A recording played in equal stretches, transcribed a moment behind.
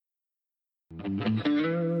And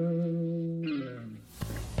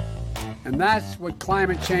that's what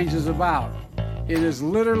climate change is about. It is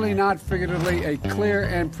literally, not figuratively, a clear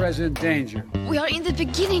and present danger. We are in the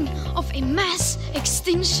beginning of a mass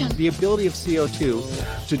extinction. The ability of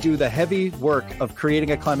CO2 to do the heavy work of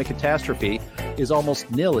creating a climate catastrophe is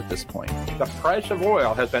almost nil at this point. The price of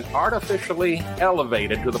oil has been artificially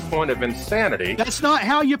elevated to the point of insanity. That's not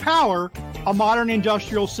how you power a modern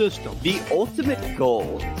industrial system. The ultimate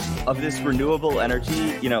goal of this renewable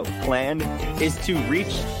energy, plan is to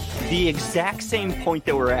reach the exact same point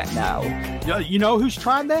that we're at now. You know who's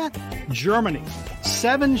tried that? Germany.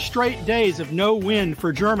 7 straight days of no wind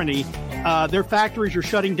for Germany. Their factories are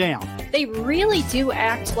shutting down. They really do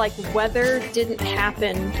act like weather didn't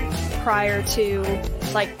happen prior to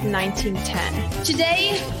 1910.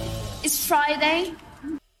 Today is Friday.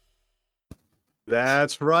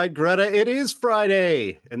 That's right, Greta. It is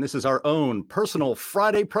Friday, and this is our own personal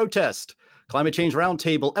Friday protest. Climate Change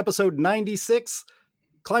Roundtable, episode 96,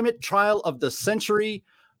 Climate Trial of the Century,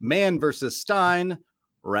 Mann versus Steyn,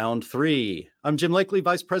 round 3. I'm Jim Lakely,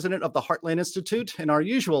 Vice President of the Heartland Institute, and our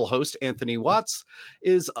usual host, Anthony Watts,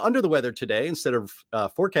 is under the weather today instead of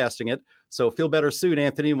forecasting it. So feel better soon,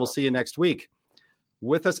 Anthony, and we'll see you next week.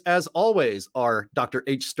 With us, as always, are Dr.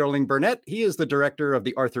 H. Sterling Burnett. He is the director of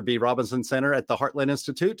the Arthur B. Robinson Center at the Heartland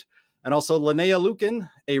Institute, and also Linnea Lukin,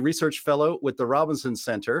 a research fellow with the Robinson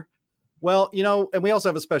Center. Well, and we also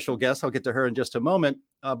have a special guest. I'll get to her in just a moment.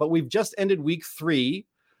 But we've just ended week 3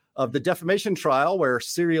 of the defamation trial where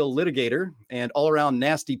serial litigator and all-around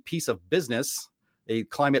nasty piece of business, a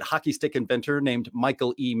climate hockey stick inventor named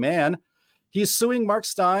Michael E. Mann, he's suing Mark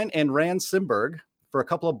Steyn and Rand Simberg for a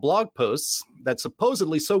couple of blog posts that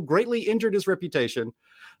supposedly so greatly injured his reputation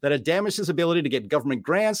that it damaged his ability to get government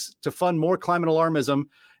grants to fund more climate alarmism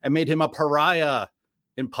and made him a pariah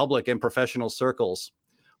in public and professional circles.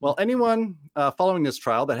 Well, anyone following this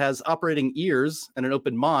trial that has operating ears and an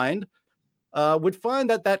open mind would find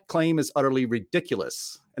that that claim is utterly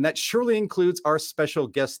ridiculous. And that surely includes our special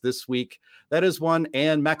guest this week. That is one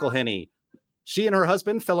Ann McElhinney. She and her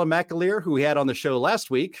husband, Philip McAleer, who we had on the show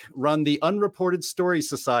last week, run the Unreported Stories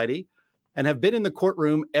Society and have been in the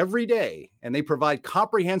courtroom every day. And they provide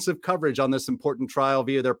comprehensive coverage on this important trial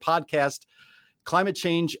via their podcast, Climate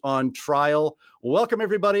Change on Trial. Welcome,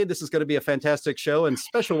 everybody. This is going to be a fantastic show, and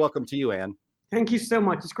special welcome to you, Ann. Thank you so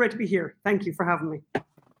much. It's great to be here. Thank you for having me.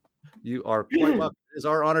 You are quite welcome. It is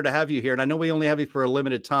our honor to have you here. And I know we only have you for a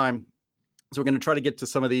limited time, so we're going to try to get to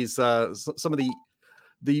some of these, some of the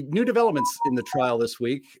new developments in the trial this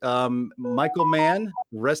week. Michael Mann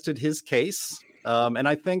rested his case. And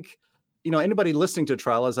I think, anybody listening to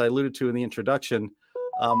trial, as I alluded to in the introduction,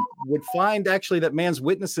 would find actually that Mann's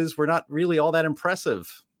witnesses were not really all that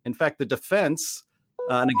impressive. In fact, the defense,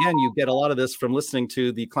 and again, you get a lot of this from listening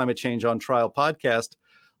to the Climate Change on Trial podcast,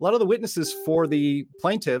 a lot of the witnesses for the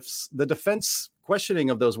plaintiffs, the defense questioning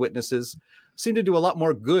of those witnesses seemed to do a lot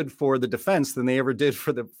more good for the defense than they ever did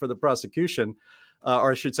for the prosecution,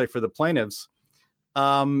 or I should say for the plaintiffs.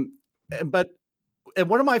 But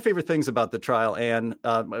one of my favorite things about the trial, and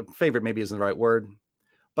favorite maybe isn't the right word,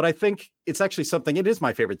 but I think it's actually something, it is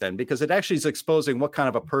my favorite then, because it actually is exposing what kind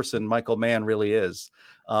of a person Michael Mann really is.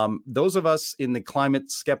 Those of us in the climate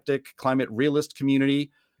skeptic, climate realist community,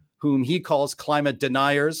 whom he calls climate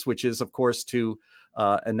deniers, which is, of course, to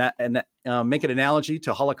make an analogy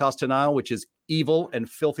to Holocaust denial, which is evil and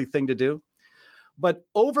filthy thing to do. But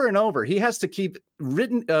over and over, he has to keep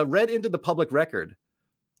read into the public record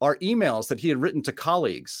are emails that he had written to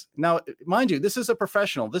colleagues. Now, mind you, this is a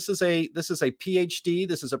professional. This is a PhD.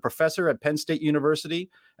 This is a professor at Penn State University,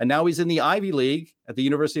 and now he's in the Ivy League at the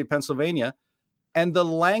University of Pennsylvania. And the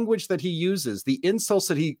language that he uses, the insults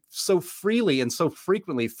that he so freely and so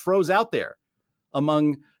frequently throws out there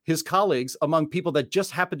among his colleagues, among people that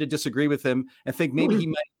just happen to disagree with him and think maybe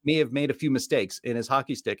he may have made a few mistakes in his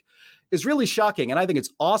hockey stick, is really shocking. And I think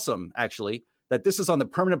it's awesome, actually, that this is on the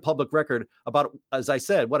permanent public record about, as I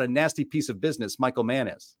said, what a nasty piece of business Michael Mann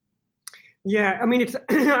is. Yeah, I mean,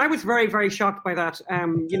 I was very, very shocked by that.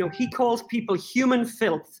 He calls people human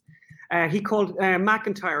filth. He called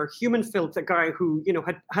McIntyre human filth, a guy who,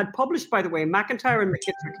 had published, by the way, McIntyre and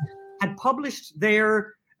McKittrick had published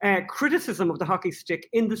their criticism of the hockey stick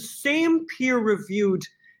in the same peer-reviewed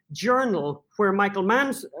journal where Michael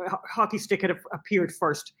Mann's hockey stick had appeared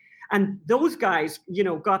first. And those guys,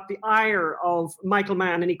 got the ire of Michael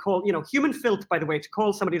Mann, and he called, human filth, by the way, to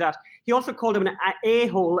call somebody that. He also called him an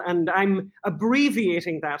a-hole, and I'm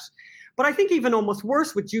abbreviating that. But I think even almost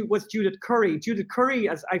worse was Judith Curry. Judith Curry,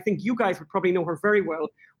 as I think you guys would probably know her very well,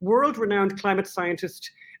 world-renowned climate scientist,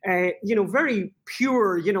 very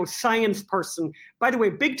pure, science person. By the way,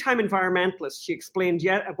 big time environmentalist. She explained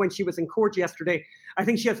when she was in court yesterday. I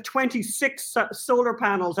think she has 26 solar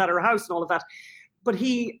panels at her house and all of that. But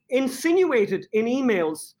he insinuated in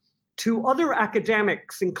emails to other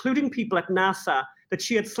academics, including people at NASA, that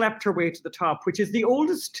she had slept her way to the top, which is the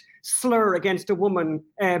oldest slur against a woman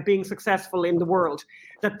being successful in the world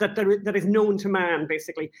that is known to man,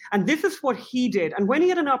 basically. And this is what he did. And when he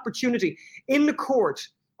had an opportunity in the court,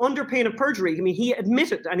 under pain of perjury, he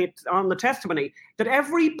admitted, and it's on the testimony, that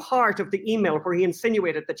every part of the email where he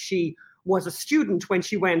insinuated that she was a student when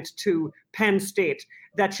she went to Penn State,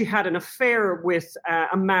 that she had an affair with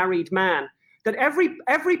a married man, that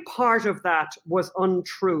every part of that was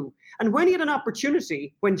untrue. And when he had an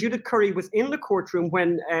opportunity, when Judith Curry was in the courtroom,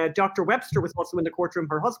 when Dr. Webster was also in the courtroom,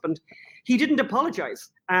 her husband, he didn't apologize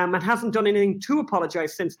and hasn't done anything to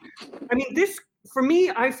apologize since. This, for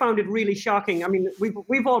me, I found it really shocking.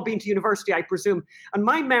 We've all been to university, I presume. And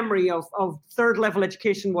my memory of third level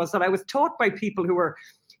education was that I was taught by people who were,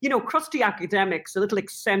 crusty academics, a little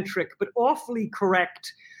eccentric, but awfully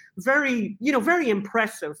correct, very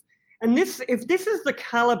impressive. And if this is the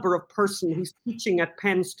caliber of person who's teaching at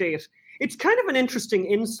Penn State, it's kind of an interesting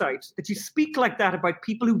insight that you speak like that about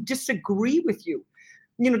people who disagree with you.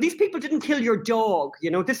 These people didn't kill your dog.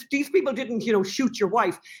 These people didn't, shoot your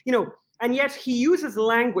wife. And yet he uses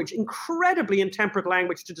language, incredibly intemperate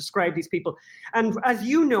language, to describe these people. And as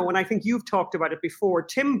you know, and I think you've talked about it before,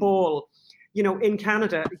 Tim Ball, in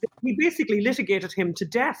Canada, we basically litigated him to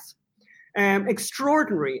death.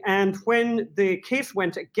 Extraordinary. And when the case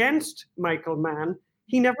went against Michael Mann,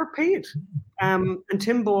 he never paid. And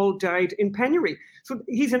Tim Ball died in penury. So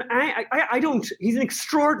he's he's an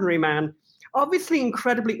extraordinary man, obviously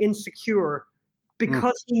incredibly insecure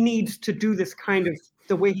because he needs to do this kind of,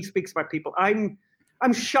 the way he speaks about people. I'm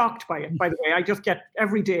shocked by it, by the way. I just get,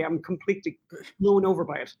 every day, I'm completely blown over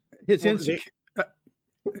by it.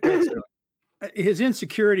 His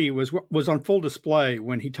insecurity was on full display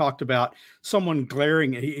when he talked about someone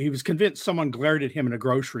glaring. He was convinced someone glared at him in a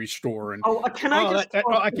grocery store. And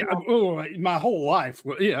my whole life,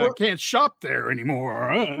 I can't shop there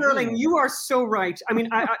anymore. Sterling, you are so right.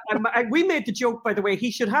 We made the joke, by the way.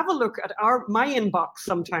 He should have a look at my inbox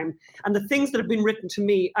sometime and the things that have been written to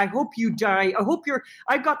me. I hope you die.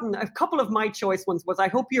 I've gotten a couple of my choice ones. Was I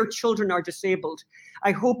hope your children are disabled.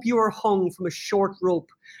 I hope you are hung from a short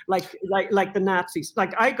rope, like the Nazis.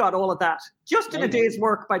 Like, I got all of that just in a day's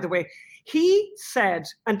work, by the way. He said,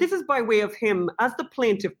 and this is by way of him as the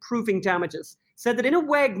plaintiff proving damages, said that in a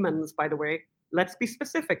Wegmans, by the way, let's be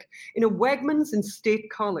specific, in a Wegmans in State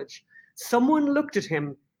College, someone looked at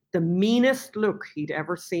him the meanest look he'd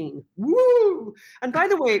ever seen. Woo! And by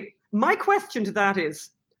the way, my question to that is,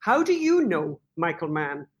 how do you know, Michael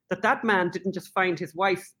Mann, that man didn't just find his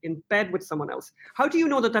wife in bed with someone else? How do you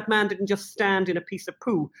know that man didn't just stand in a piece of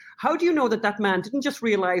poo? How do you know that man didn't just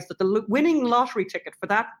realize that the winning lottery ticket for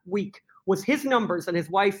that week was his numbers and his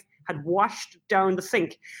wife had washed down the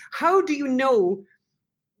sink? How do you know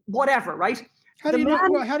whatever, right? How do you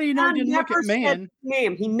know he didn't look at Mann?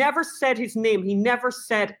 He never said his name. He never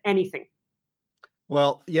said anything.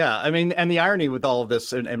 Well, yeah, and the irony with all of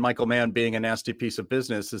this and Michael Mann being a nasty piece of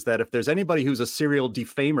business is that if there's anybody who's a serial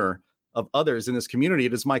defamer of others in this community,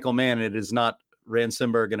 it is Michael Mann. It is not Rand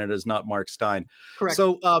Simberg, and it is not Mark Steyn. Correct.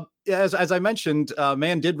 So as I mentioned,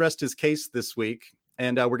 Mann did rest his case this week,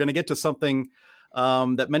 and we're going to get to something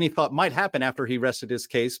that many thought might happen after he rested his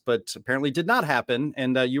case, but apparently did not happen.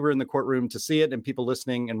 And you were in the courtroom to see it, and people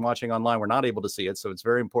listening and watching online were not able to see it. So it's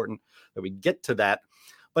very important that we get to that.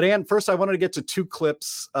 But Ann, first, I wanted to get to two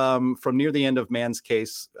clips from near the end of Mann's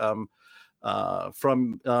case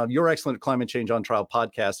from your excellent Climate Change on Trial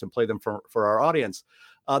podcast and play them for our audience.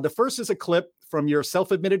 The first is a clip from your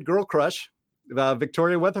self-admitted girl crush,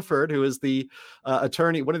 Victoria Weatherford, who is the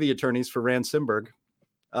attorney, one of the attorneys for Rand Simberg.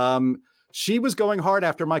 She was going hard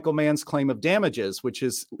after Michael Mann's claim of damages, which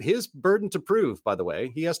is his burden to prove, by the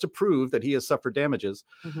way. He has to prove that he has suffered damages.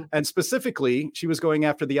 Mm-hmm. And specifically, she was going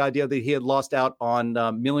after the idea that he had lost out on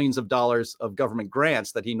millions of dollars of government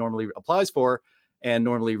grants that he normally applies for and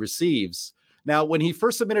normally receives. Now, when he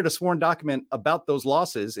first submitted a sworn document about those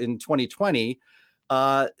losses in 2020,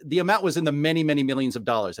 the amount was in the many, many millions of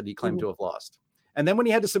dollars that he claimed to have lost. And then when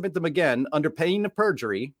he had to submit them again under pain of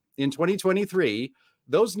perjury in 2023,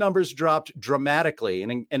 those numbers dropped dramatically.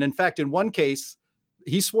 And in fact, in one case,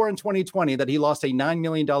 he swore in 2020 that he lost a $9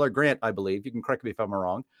 million grant, I believe. You can correct me if I'm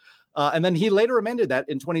wrong. And then he later amended that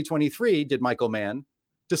in 2023, did Michael Mann,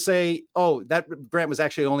 to say, oh, that grant was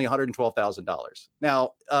actually only $112,000.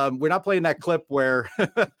 Now, we're not playing that clip where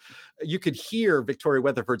you could hear Victoria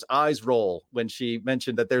Weatherford's eyes roll when she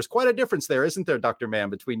mentioned that there's quite a difference there, isn't there, Dr. Mann,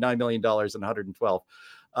 between $9 million and 112.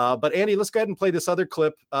 But Andy, let's go ahead and play this other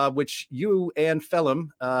clip, which you and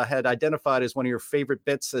Phelim had identified as one of your favorite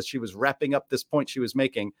bits as she was wrapping up this point she was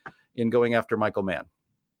making in going after Michael Mann.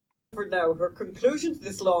 For now, her conclusion to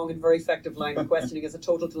this long and very effective line of questioning is a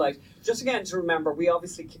total delight. Just again to remember, we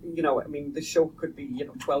obviously, the show could be,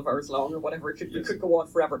 12 hours long or whatever. It could go on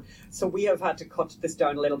forever. So we have had to cut this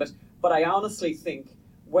down a little bit. But I honestly think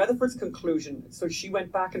Weatherford's conclusion, so she went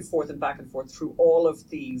back and forth through all of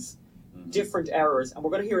these different errors. And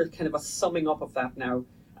we're going to hear kind of a summing up of that now.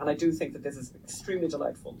 And I do think that this is extremely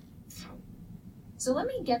delightful. So let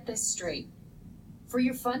me get this straight. For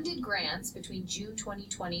your funded grants between June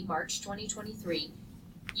 2020, March 2023,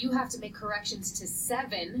 you have to make corrections to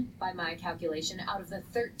 7, by my calculation, out of the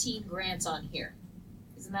 13 grants on here.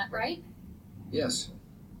 Isn't that right? Yes.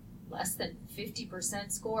 Less than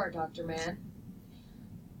 50% score, Dr. Mann.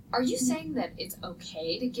 Are you saying that it's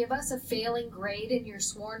okay to give us a failing grade in your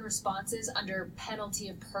sworn responses under penalty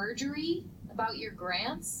of perjury about your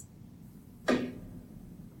grants?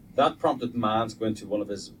 That prompted Mann to go into one of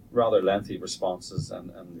his rather lengthy responses,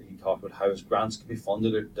 and he talked about how his grants could be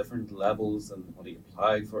funded at different levels and what he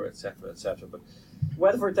applied for, etc., etc. But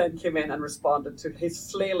Weatherford then came in and responded to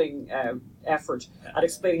his flailing effort at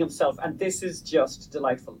explaining himself, and this is just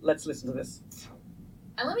delightful. Let's listen to this.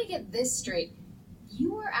 And let me get this straight.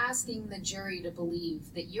 You are asking the jury to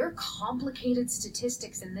believe that your complicated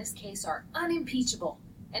statistics in this case are unimpeachable,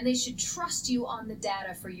 and they should trust you on the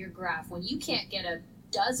data for your graph when you can't get a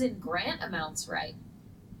dozen grant amounts right.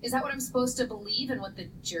 Is that what I'm supposed to believe and what the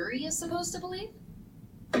jury is supposed to believe?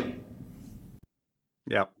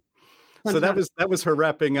 Yeah. So that was her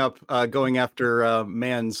wrapping up, going after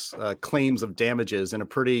Mann's claims of damages in a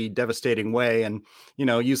pretty devastating way. And,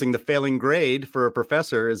 using the failing grade for a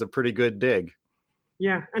professor is a pretty good dig.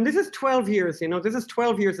 Yeah. And this is 12 years, this is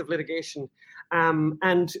 12 years of litigation.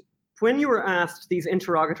 And when you were asked these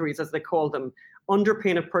interrogatories, as they call them, under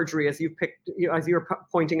pain of perjury, as you're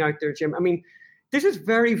pointing out there, Jim, this is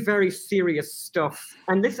very, very serious stuff.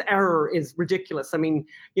 And this error is ridiculous.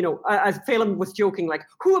 As Phelim was joking, like,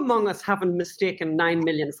 who among us haven't mistaken 9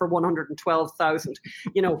 million for 112,000?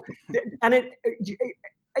 And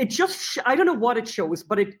it just, I don't know what it shows,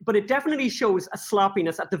 but it definitely shows a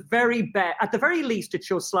sloppiness at the very least. It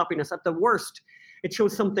shows sloppiness. At the worst, it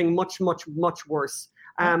shows something much, much, much worse.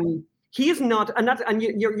 He is not, and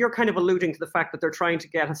you're kind of alluding to the fact that they're trying to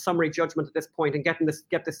get a summary judgment at this point and get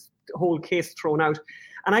this whole case thrown out.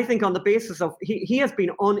 And I think on the basis of he has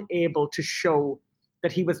been unable to show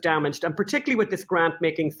that he was damaged, and particularly with this grant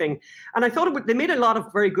making thing. And I thought they made a lot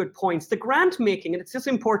of very good points. The grant making, and it's just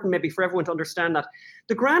important maybe for everyone to understand that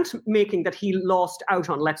the grant making that he lost out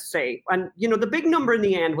on, let's say, and the big number in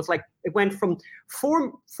the end was like, it went from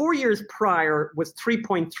 4 years prior was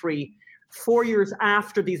 3.3. 4 years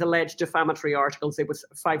after these alleged defamatory articles, it was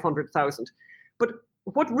 500,000. But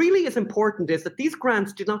what really is important is that these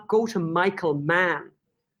grants did not go to Michael Mann.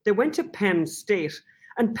 They went to Penn State.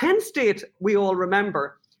 And Penn State, we all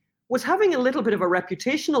remember, was having a little bit of a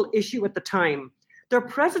reputational issue at the time. Their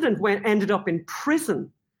president ended up in prison.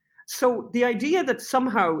 So the idea that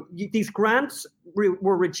somehow these grants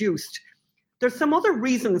were reduced, there's some other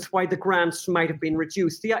reasons why the grants might have been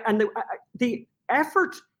reduced. The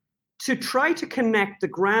effort to try to connect the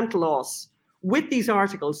grant loss with these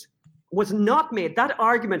articles was not made. That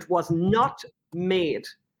argument was not made.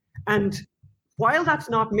 And while that's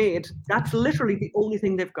not made, that's literally the only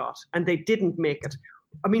thing they've got, and they didn't make it.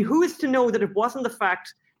 Who is to know that it wasn't the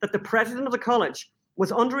fact that the president of the college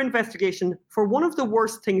was under investigation for one of the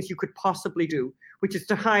worst things you could possibly do, which is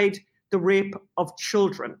to hide the rape of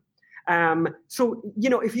children.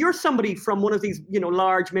 If you're somebody from one of these,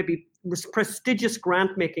 large, maybe prestigious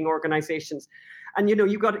grant-making organizations, and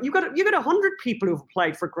you got 100 people who've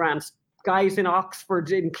applied for grants, guys in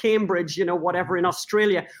Oxford, in Cambridge, whatever, in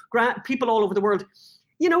Australia, people all over the world,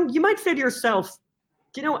 you might say to yourself,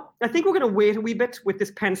 I think we're going to wait a wee bit with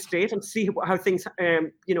this Penn State and see how things,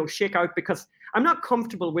 shake out, because I'm not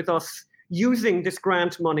comfortable with us using this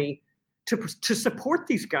grant money to support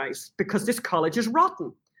these guys, because this college is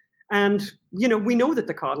rotten. And, we know that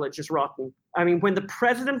the college is rotten. When the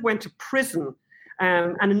president went to prison,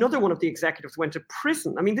 and another one of the executives went to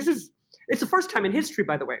prison, it's the first time in history,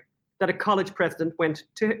 by the way, that a college president went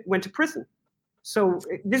to prison. So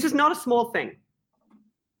this is not a small thing.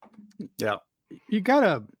 Yeah.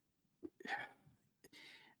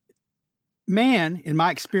 Mann, in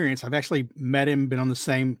my experience, I've actually met him, been on the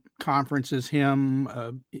same conference as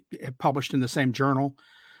him, published in the same journal.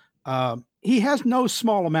 He has no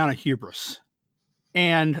small amount of hubris.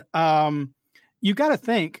 And you got to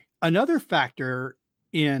think another factor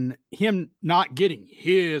in him not getting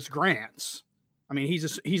his grants. I mean,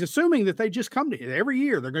 he's assuming that they just come to him every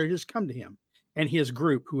year. They're going to just come to him and his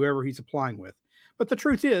group, whoever he's applying with. But the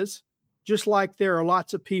truth is, just like there are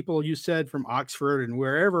lots of people you said from Oxford and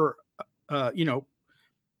wherever,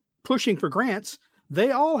 pushing for grants,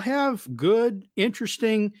 they all have good,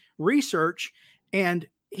 interesting research, and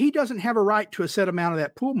he doesn't have a right to a set amount of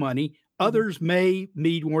that pool money. Others may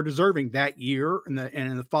be more deserving that year and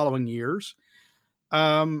in the following years.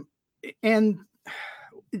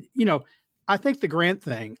 I think the grant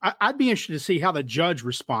thing, I'd be interested to see how the judge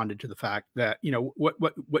responded to the fact that,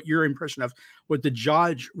 what your impression of what the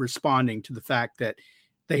judge responding to the fact that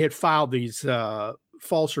they had filed these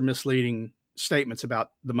false or misleading statements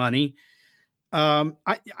about the money.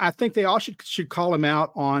 I think they all should call him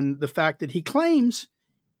out on the fact that he claimed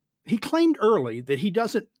early that he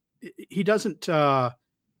doesn't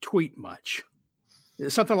tweet much.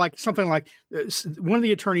 Something like one of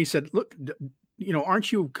the attorneys said, look,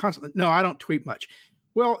 aren't you constantly? No, I don't tweet much.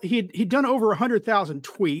 Well, he'd done over 100,000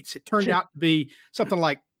 tweets. It turned out to be something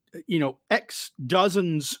like, X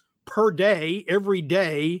dozens per day, every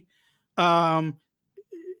day. Look,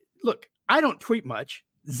 I don't tweet much.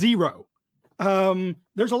 Zero.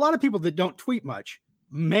 There's a lot of people that don't tweet much.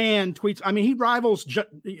 Mann tweets. I mean, he rivals,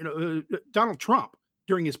 Donald Trump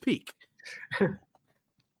during his peak.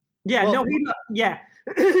 Yeah, well,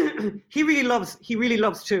 he really loves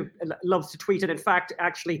to tweet. And in fact,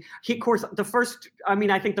 actually, I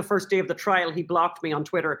think the first day of the trial, he blocked me on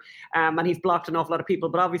Twitter, and he's blocked an awful lot of people.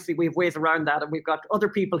 But obviously, we have ways around that, and we've got other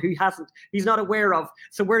people who he's not aware of.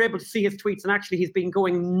 So we're able to see his tweets. And actually, he's been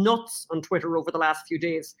going nuts on Twitter over the last few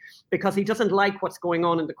days because he doesn't like what's going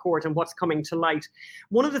on in the court and what's coming to light.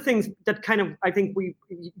 One of the things that I think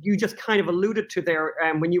you just kind of alluded to there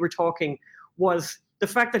when you were talking was the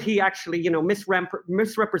fact that he actually,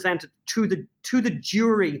 misrepresented to the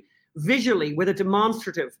jury visually with a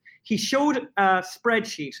demonstrative. He showed a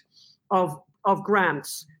spreadsheet of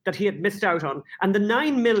grants that he had missed out on, and the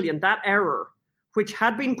 9 million, that error, which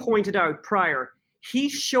had been pointed out prior, he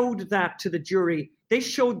showed that to the jury. They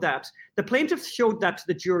showed that. The plaintiffs showed that to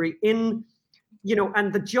the jury and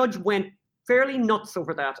the judge went fairly nuts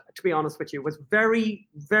over that, to be honest with you, was very,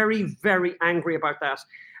 very, very angry about that,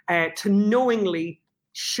 to knowingly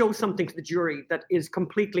show something to the jury that is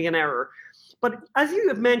completely in error. But as you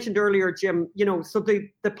have mentioned earlier, Jim, so the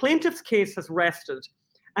plaintiff's case has rested,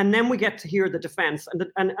 and then we get to hear the defense.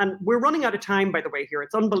 And we're running out of time, by the way, here.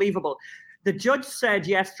 It's unbelievable. The judge said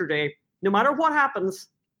yesterday, no matter what happens,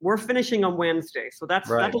 we're finishing on Wednesday. So that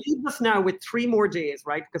leaves us now with 3 more days,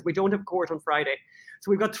 right? Because we don't have court on Friday.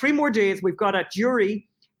 So we've got 3 more days. We've got a jury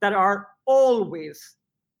that are always,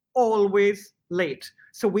 always late.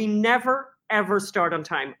 So we never, ever start on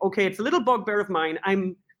time. Okay, it's a little bugbear of mine.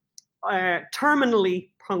 I'm terminally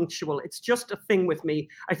punctual. It's just a thing with me.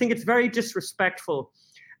 I think it's very disrespectful.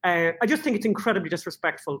 I just think it's incredibly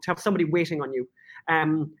disrespectful to have somebody waiting on you.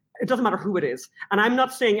 It doesn't matter who it is. And I'm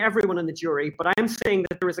not saying everyone in the jury, but I'm saying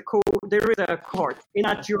that there is a court in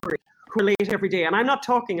that jury who are late every day. And I'm not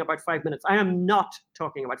talking about 5 minutes. I am not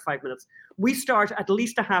talking about 5 minutes. We start at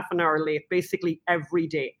least a half an hour late, basically every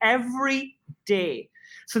day. Every day.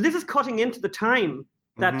 So this is cutting into the time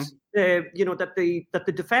that that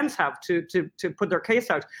the defense have to put their case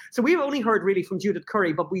out. So we've only heard really from Judith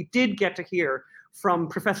Curry, but we did get to hear from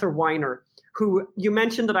Professor Weiner, who you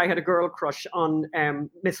mentioned that I had a girl crush on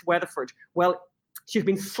Miss Weatherford. Well, she's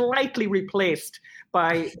been slightly replaced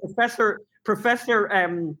by Professor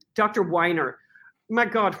Dr. Weiner. My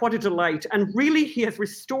God, what a delight. And really, he has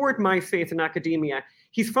restored my faith in academia.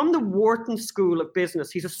 He's from the Wharton School of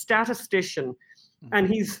Business. He's a statistician. And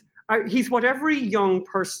he's what every young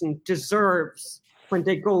person deserves when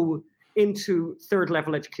they go into third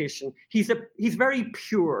level education. He's very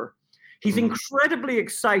pure. He's incredibly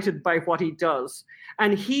excited by what he does.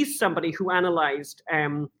 And he's somebody who analyzed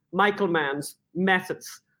Michael Mann's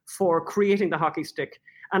methods for creating the hockey stick.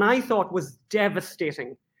 And I thought was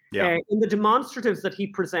devastating. Yeah. In the demonstratives that he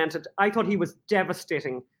presented, I thought he was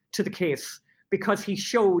devastating to the case. Because he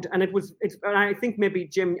showed, and and I think maybe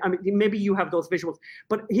Jim, maybe you have those visuals,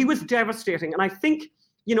 but he was devastating. And I think,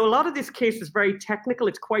 a lot of this case is very technical.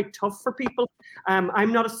 It's quite tough for people.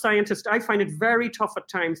 I'm not a scientist. I find it very tough at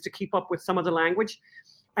times to keep up with some of the language.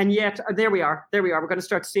 And yet, there we are. We're going to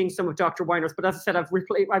start seeing some of Dr. Weiner's. But as I said, I've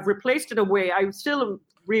replaced it away. I still am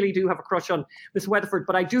really do have a crush on Miss Weatherford,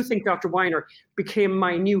 but I do think Dr. Weiner became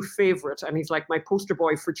my new favorite, and he's like my poster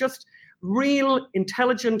boy for just real,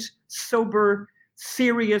 intelligent, sober,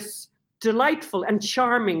 serious, delightful and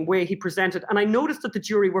charming way he presented. And I noticed that the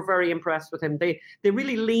jury were very impressed with him. They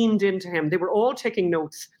really leaned into him. They were all taking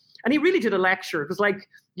notes. And he really did a lecture. It was like,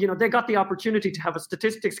 they got the opportunity to have a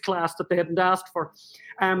statistics class that they hadn't asked for.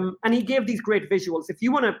 And he gave these great visuals. If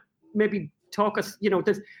you want to maybe talk us,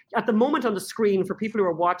 there's, at the moment on the screen for people who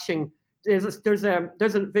are watching, there's a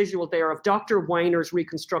visual there of Dr. Weiner's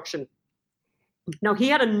reconstruction. Now, he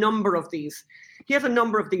had a number of these.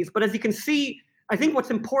 But as you can see, I think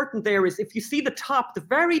what's important there is if you see the top, the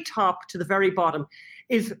very top to the very bottom,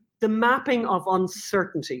 is the mapping of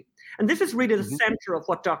uncertainty. And this is really the center of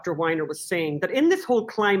what Dr. Weiner was saying, that in this whole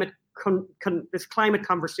climate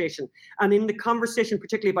conversation, and in the conversation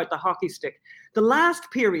particularly about the hockey stick, the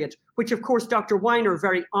last period, which of course Dr. Weiner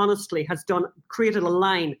very honestly has created a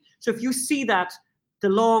line. So if you see that, the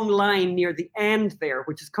long line near the end there,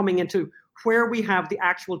 which is coming into where we have the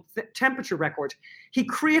actual temperature record, he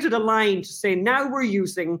created a line to say, now we're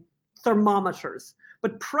using thermometers.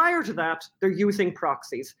 But prior to that, they're using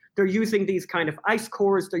proxies. They're using these kind of ice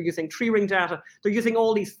cores. They're using tree ring data. They're using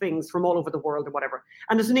all these things from all over the world or whatever.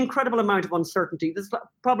 And there's an incredible amount of uncertainty. There's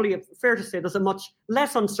probably fair to say there's a much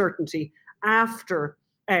less uncertainty after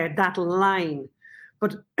that line.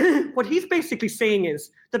 But what he's basically saying is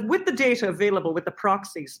that with the data available with the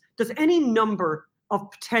proxies, there's any number of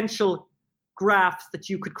potential graphs that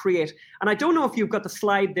you could create. And I don't know if you've got the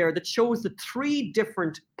slide there that shows the 3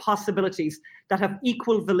 different possibilities that have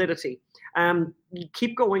equal validity.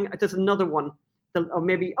 Keep going. There's another one. Or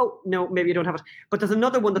maybe you don't have it. But there's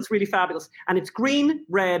another one that's really fabulous. And it's green,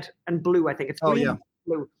 red, and blue, I think. It's green,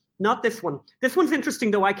 blue. Not this one. This one's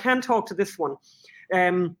interesting, though. I can talk to this one.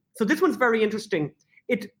 So this one's very interesting.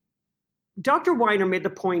 Dr. Weiner made the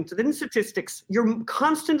point that in statistics, you're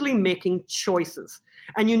constantly making choices.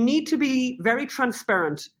 And you need to be very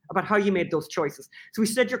transparent about how you made those choices. So he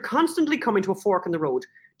said, you're constantly coming to a fork in the road.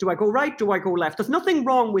 Do I go right? Do I go left? There's nothing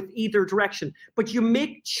wrong with either direction, but you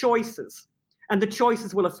make choices, and the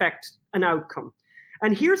choices will affect an outcome.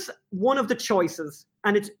 And here's one of the choices,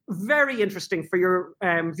 and it's very interesting for your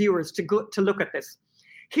viewers to look at this.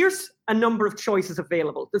 Here's a number of choices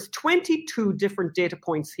available. There's 22 different data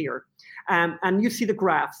points here, and you see the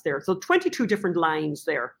graphs there. So 22 different lines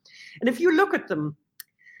there. And if you look at them,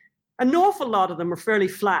 an awful lot of them are fairly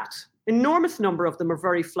flat. Enormous number of them are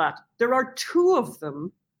very flat. There are 2 of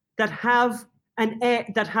them that have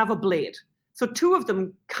a blade. So 2 of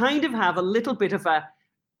them kind of have a little bit of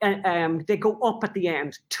they go up at the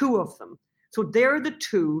end, 2 of them. So they're the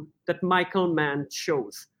 2 that Michael Mann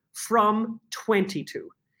chose from 22.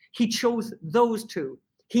 He chose those 2.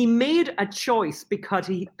 He made a choice because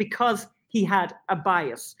he had a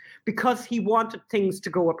bias, because he wanted things to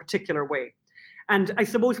go a particular way. And I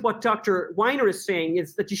suppose what Dr. Weiner is saying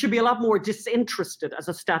is that you should be a lot more disinterested as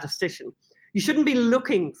a statistician. You shouldn't be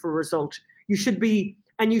looking for a result. You should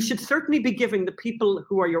certainly be giving the people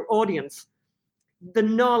who are your audience the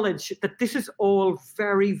knowledge that this is all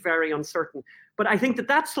very, very uncertain. But I think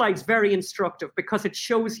that slide's very instructive because it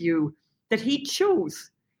shows you that he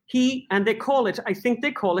chose. And they call it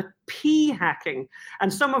P hacking.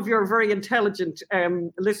 And some of your very intelligent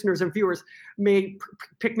listeners and viewers may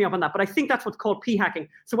pick me up on that, but I think that's what's called P hacking.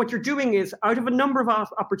 So what you're doing is, out of a number of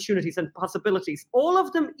opportunities and possibilities, all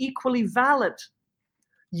of them equally valid,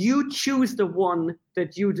 you choose the one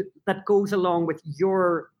that goes along with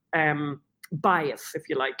your bias, if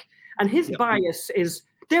you like. And his bias is,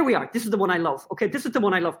 there we are. This is the one I love. Okay, this is the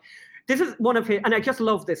one I love. This is one of his, and I just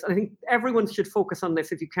love this. I think everyone should focus on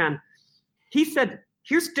this if you can. He said,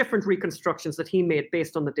 here's different reconstructions that he made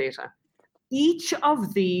based on the data. Each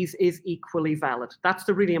of these is equally valid. That's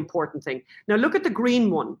the really important thing. Now look at the green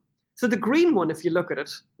one. So the green one, if you look at it,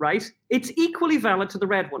 right, it's equally valid to the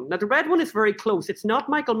red one. Now the red one is very close. It's not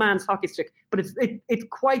Michael Mann's hockey stick, but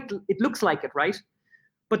it looks like it, right?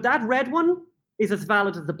 But that red one is as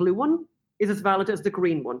valid as the blue one, is as valid as the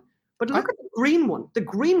green one. But look at the green one. The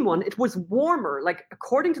green one, it was warmer. Like,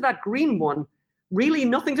 according to that green one, really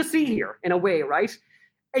nothing to see here in a way, right?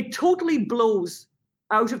 It totally blows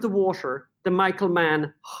out of the water the Michael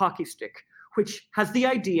Mann hockey stick, which has the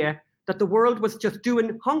idea that the world was just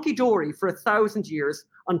doing hunky-dory for 1,000 years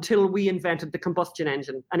until we invented the combustion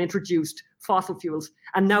engine and introduced fossil fuels.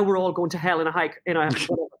 And now we're all going to hell in a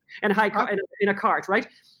cart, right?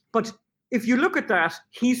 But if you look at that,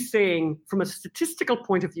 he's saying from a statistical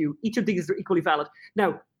point of view, each of these are equally valid.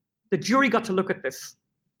 Now, the jury got to look at this.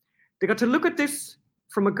 They got to look at this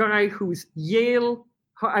from a guy who's Yale,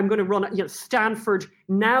 I'm going to run, Stanford,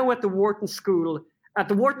 now at the Wharton School at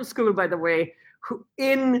the Wharton School, by the way, who,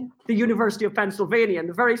 in the University of Pennsylvania, in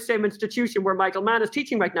the very same institution where Michael Mann is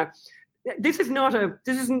teaching right now. This isn't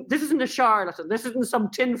a charlatan. This isn't some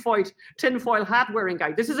tinfoil hat wearing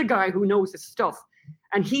guy. This is a guy who knows his stuff,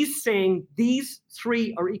 and he's saying these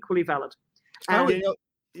three are equally valid.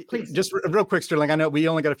 Please. Just real quick, Sterling. I know we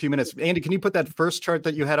only got a few minutes. Andy, can you put that first chart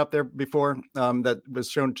that you had up there before that was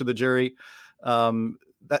shown to the jury?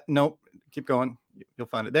 Nope. Keep going. You'll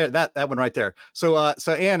find it there. That one right there. So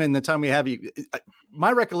Anne, in the time we have you,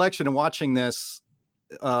 my recollection of watching this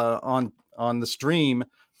on the stream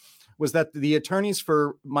was that the attorneys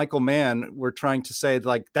for Michael Mann were trying to say,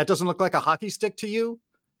 like, that doesn't look like a hockey stick to you.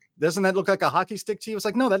 Doesn't that look like a hockey stick to you? It's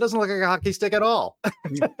like, no, that doesn't look like a hockey stick at all.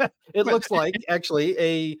 It looks like actually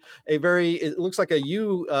it looks like a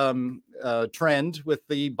U trend with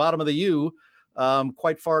the bottom of the U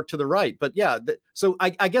quite far to the right. But yeah, so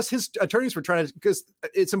I guess his attorneys were trying to, because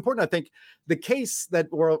it's important, I think, the case that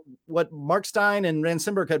what Mark Steyn and Rand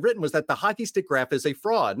Simberg had written was that the hockey stick graph is a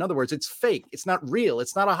fraud. In other words, it's fake. It's not real.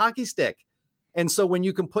 It's not a hockey stick. And so when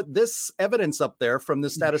you can put this evidence up there from the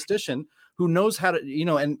statistician who knows how to,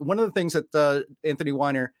 and one of the things that Anthony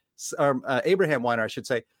Weiner, or Abraham Weiner, I should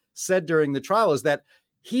say, said during the trial is that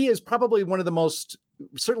he is probably one of the most,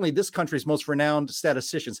 certainly this country's most renowned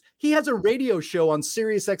statisticians. He has a radio show on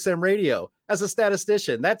Sirius XM radio as a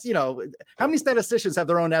statistician. That's, how many statisticians have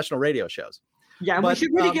their own national radio shows? Yeah, we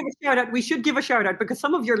should really give a shout out. We should give a shout out because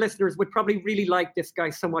some of your listeners would probably really like this guy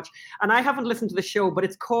so much. And I haven't listened to the show, but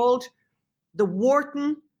it's called the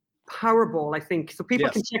Wharton Powerball, I think. So people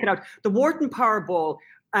can check it out. The Wharton Powerball,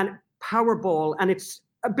 and it's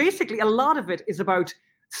basically a lot of it is about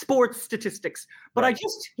sports statistics. But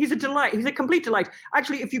he's a delight. He's a complete delight.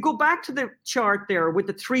 Actually, if you go back to the chart there with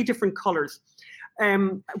the three different colors,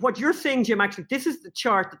 what you're saying, Jim, actually, this is the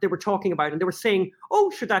chart that they were talking about. And they were saying,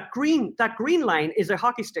 oh, sure, that green line is a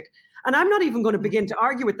hockey stick. And I'm not even going to begin to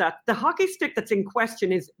argue with that. The hockey stick that's in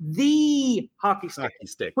question is the hockey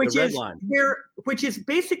stick, which is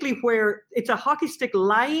basically where it's a hockey stick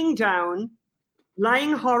lying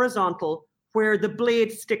horizontal, where the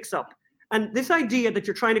blade sticks up. And this idea that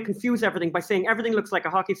you're trying to confuse everything by saying everything looks like a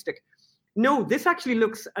hockey stick. No, this actually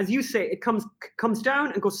looks, as you say, it comes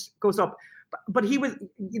down and goes up. But he was,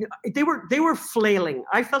 they were flailing.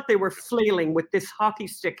 I felt they were flailing with this hockey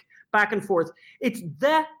stick back and forth. It's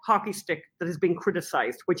the hockey stick that is being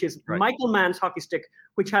criticized, which is Michael Mann's hockey stick,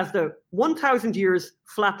 which has the 1,000 years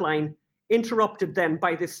flat line interrupted then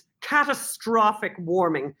by this catastrophic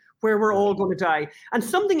warming where we're all going to die. And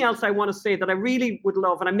something else I want to say that I really would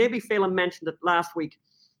love, and I maybe Phelan mentioned it last week,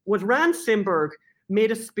 was Rand Simberg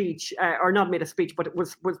made a speech, or not made a speech, but it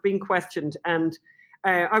was being questioned. And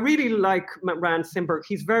I really like Rand Simberg.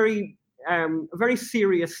 He's a very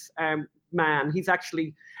serious man. He's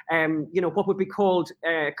actually, what would be called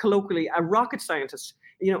colloquially a rocket scientist.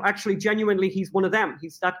 Actually, genuinely, he's one of them.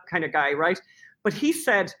 He's that kind of guy, right? But he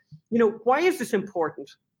said, why is this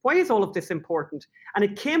important? Why is all of this important? And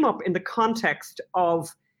it came up in the context of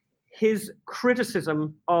his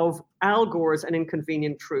criticism of Al Gore's An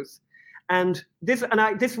Inconvenient Truth. And this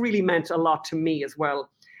really meant a lot to me as well.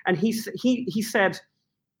 And he said,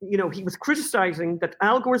 he was criticizing that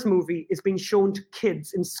Al Gore's movie is being shown to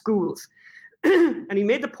kids in schools. And he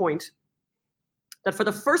made the point that for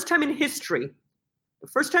the first time in history,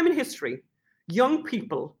 young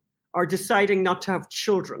people are deciding not to have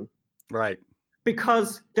children. Right.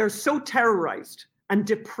 Because they're so terrorized and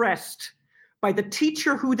depressed by the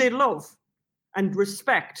teacher who they love and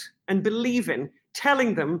respect and believe in,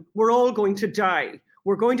 telling them we're all going to die,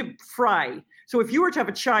 we're going to fry. So if you were to have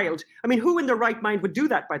a child, who in their right mind would do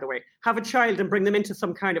that, by the way? Have a child and bring them into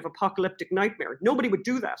some kind of apocalyptic nightmare? Nobody would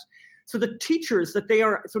do that. So the teachers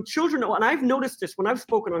children, and I've noticed this when I've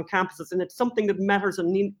spoken on campuses, and it's something that matters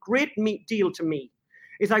a great deal to me,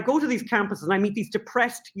 is I go to these campuses and I meet these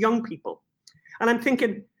depressed young people. And I'm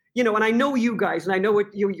thinking, and I know you guys, and I know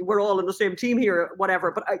we're all in the same team here,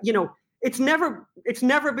 whatever, but it's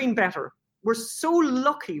never been better. We're so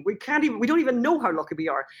lucky. We don't even know how lucky we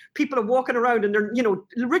are. People are walking around and they're,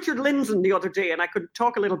 Richard Lindzen the other day, and I could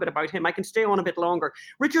talk a little bit about him. I can stay on a bit longer.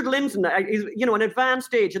 Richard Lindzen is, an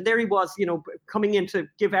advanced age, and there he was, coming in to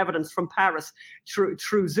give evidence from Paris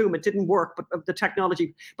through Zoom. It didn't work, but the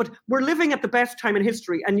technology. But we're living at the best time in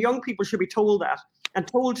history, and young people should be told that, and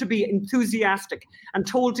told to be enthusiastic, and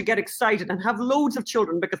told to get excited and have loads of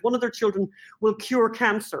children, because one of their children will cure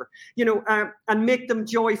cancer, and make them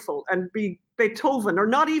joyful and be Beethoven, or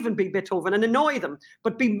not even be Beethoven and annoy them,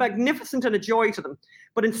 but be magnificent and a joy to them.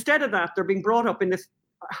 But instead of that, they're being brought up in this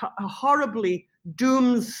horribly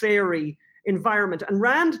doomsayerly environment. And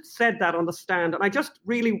Rand said that on the stand, and I just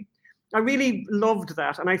really I really loved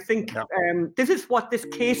that. And I think this is what this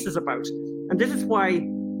case is about. And this is why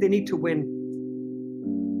they need to win.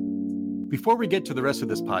 Before we get to the rest of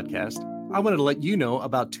this podcast, I wanted to let you know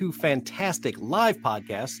about 2 fantastic live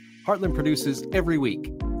podcasts Heartland produces every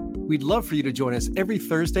week. We'd love for you to join us every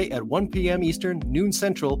Thursday at 1 p.m. Eastern, noon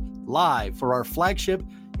Central, live for our flagship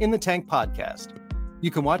In the Tank podcast.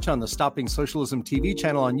 You can watch on the Stopping Socialism TV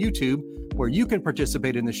channel on YouTube, where you can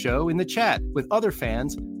participate in the show in the chat with other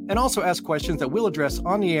fans and also ask questions that we'll address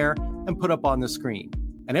on the air and put up on the screen.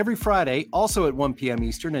 And every Friday, also at 1 p.m.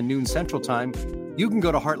 Eastern and noon Central Time, you can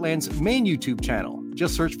go to Heartland's main YouTube channel.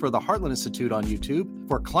 Just search for the Heartland Institute on YouTube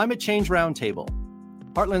for Climate Change Roundtable.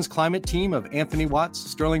 Heartland's climate team of Anthony Watts,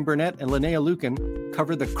 Sterling Burnett, and Linnea Lucan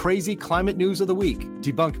cover the crazy climate news of the week,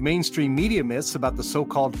 debunk mainstream media myths about the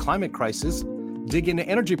so-called climate crisis, dig into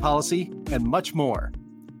energy policy, and much more.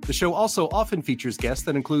 The show also often features guests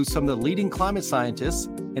that include some of the leading climate scientists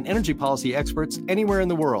and energy policy experts anywhere in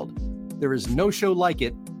the world. There is no show like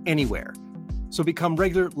it anywhere. So become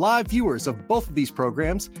regular live viewers of both of these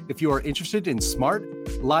programs if you are interested in smart,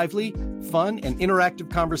 lively, fun, and interactive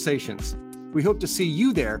conversations. We hope to see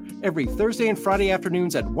you there every Thursday and Friday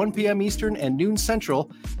afternoons at 1 p.m. Eastern and noon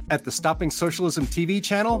Central at the Stopping Socialism TV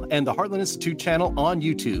channel and the Heartland Institute channel on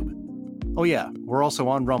YouTube. Oh yeah, we're also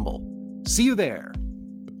on Rumble. See you there.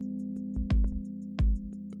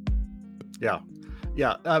 Yeah.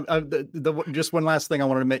 Just one last thing I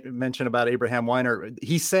wanted to mention about Abraham Weiner.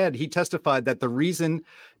 He testified that the reason,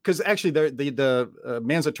 because actually the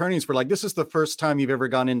Mann's attorneys were like, this is the first time you've ever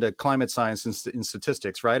gone into climate science and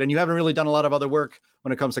statistics, right? And you haven't really done a lot of other work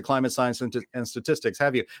when it comes to climate science and statistics,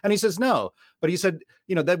 have you? And he says, no. But he said,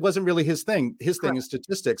 that wasn't really his thing. His thing is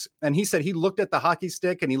statistics. And he said he looked at the hockey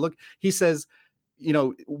stick and he says,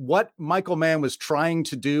 what Michael Mann was trying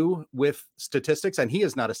to do with statistics, and he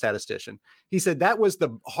is not a statistician. He said that was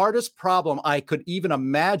the hardest problem I could even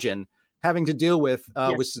imagine having to deal with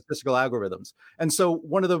statistical algorithms. And so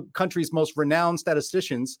one of the country's most renowned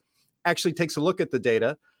statisticians actually takes a look at the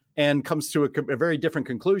data and comes to a very different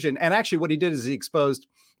conclusion. And actually what he did is he exposed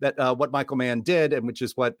that what Michael Mann did, and which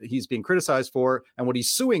is what he's being criticized for, and what he's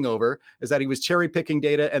suing over, is that he was cherry picking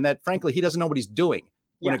data, and that frankly, he doesn't know what he's doing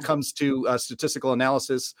when it comes to statistical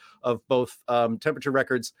analysis of both temperature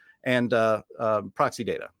records and proxy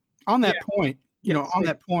data. On that point,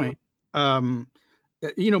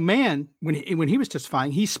 Mann, when he was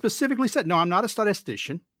testifying, he specifically said, no, I'm not a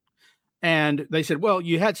statistician. And they said, well,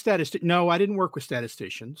 you had statisticians. No, I didn't work with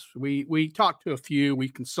statisticians. We talked to a few, we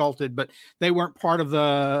consulted, but they weren't part of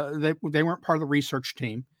the research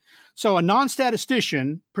team. So a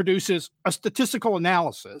non-statistician produces a statistical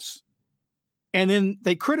analysis, and then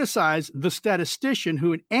they criticize the statistician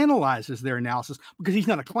who analyzes their analysis because he's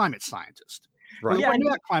not a climate scientist. Right. It wasn't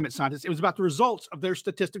about climate scientists. It was about the results of their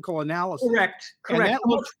statistical analysis. Correct. And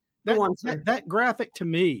that graphic to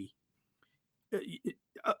me,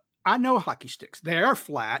 I know hockey sticks. They are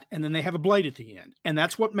flat, and then they have a blade at the end. And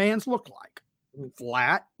that's what Mann's look like.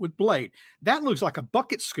 Flat with blade. That looks like a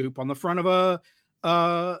bucket scoop on the front of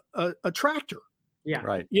a tractor. Yeah.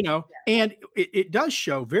 Right. And it does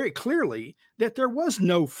show very clearly that there was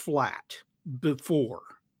no flat before.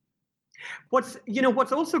 What's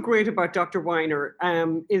also great about Dr. Weiner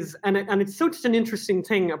is, and it's such an interesting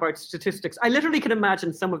thing about statistics. I literally can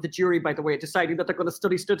imagine some of the jury, by the way, deciding that they're going to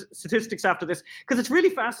study statistics after this, because it's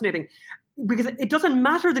really fascinating. Because it doesn't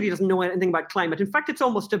matter that he doesn't know anything about climate. In fact, it's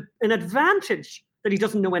almost an advantage that he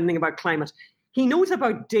doesn't know anything about climate. He knows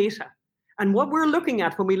about data. And what we're looking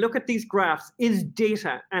at when we look at these graphs is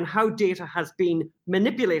data and how data has been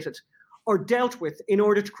manipulated or dealt with in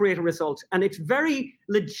order to create a result. And it's very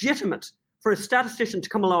legitimate for a statistician to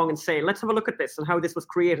come along and say, let's have a look at this and how this was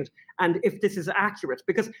created and if this is accurate,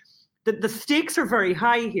 because the stakes are very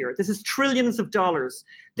high here. This is trillions of dollars.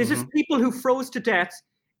 This is people who froze to death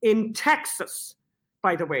in Texas,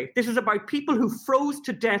 by the way. This is about people who froze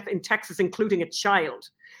to death in Texas, including a child.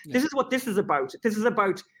 Yeah. This is what this is about. This is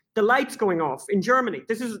about the lights going off in Germany.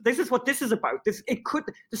 This is what this is about. The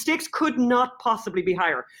stakes could not possibly be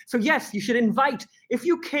higher. So yes, you should invite, if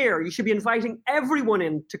you care, you should be inviting everyone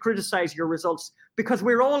in to criticize your results, because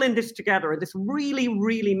we're all in this together and this really,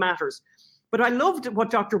 really matters. But I loved what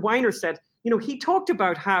Dr. Weiner said. He talked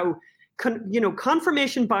about how,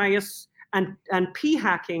 confirmation bias and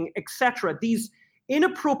p-hacking, etc., these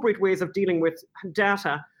inappropriate ways of dealing with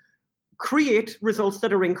data create results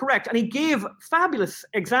that are incorrect. And he gave fabulous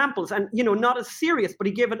examples, and not as serious, but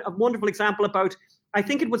he gave a wonderful example about, I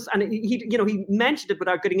think it was, and he mentioned it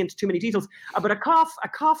without getting into too many details, about a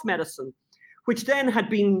cough medicine, which then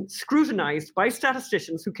had been scrutinized by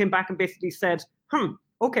statisticians who came back and basically said,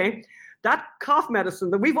 okay, That cough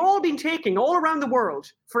medicine that we've all been taking all around the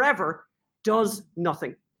world forever does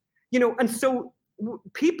nothing. And so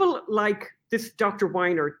people like this Dr.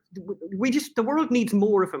 Weiner, the world needs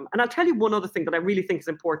more of him. And I'll tell you one other thing that I really think is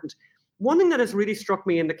important. One thing that has really struck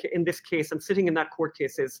me in this case and sitting in that court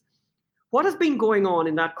case is what has been going on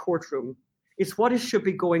in that courtroom is what should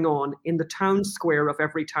be going on in the town square of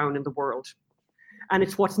every town in the world. And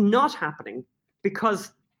it's what's not happening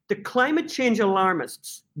because the climate change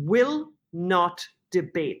alarmists will not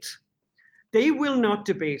debate. They will not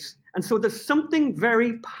debate. And so there's something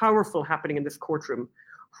very powerful happening in this courtroom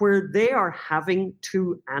where they are having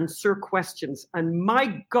to answer questions. And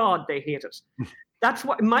my God, they hate it. That's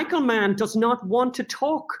why Michael Mann does not want to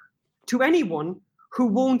talk to anyone who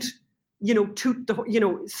won't,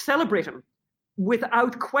 celebrate him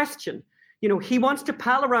without question. He wants to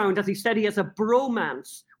pal around, as he said, he has a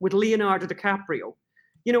bromance with Leonardo DiCaprio.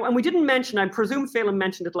 And we didn't mention, I presume Phelan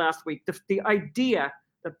mentioned it last week, the idea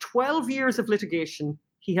that 12 years of litigation,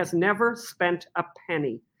 he has never spent a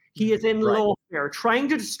penny. He is in lawfare, trying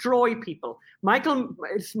to destroy people.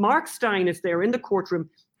 Mark Steyn is there in the courtroom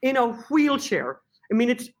in a wheelchair. I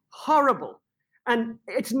mean, it's horrible. And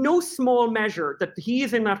it's no small measure that he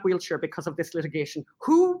is in that wheelchair because of this litigation.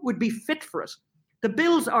 Who would be fit for it? The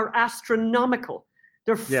bills are astronomical.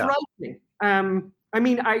 They're frightening.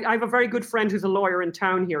 I have a very good friend who's a lawyer in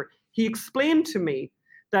town here. He explained to me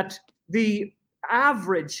that the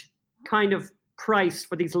average kind of price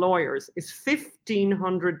for these lawyers is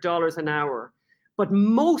 $1,500 an hour, but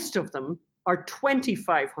most of them are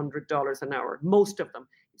 $2,500 an hour. Most of them.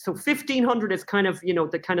 So $1,500 is kind of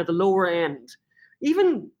the lower end.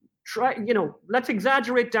 Even let's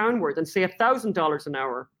exaggerate downward and say $1,000 an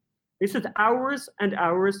hour. This is hours and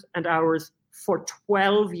hours and hours for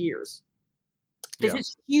 12 years. This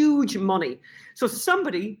is huge money. So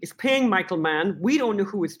somebody is paying Michael Mann. We don't know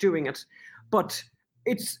who is doing it, but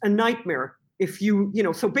it's a nightmare. If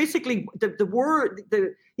so basically the word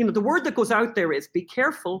that goes out there is be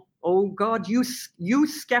careful. Oh God, you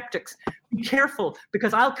skeptics, be careful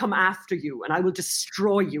because I'll come after you and I will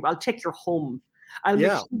destroy you. I'll take your home. I'll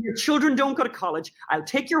make sure your children don't go to college. I'll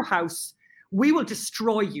take your house. We will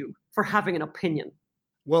destroy you for having an opinion.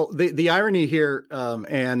 Well, the irony here,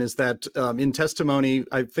 Anne, is that in testimony,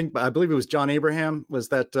 I believe it was John Abraham, was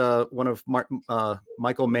that one of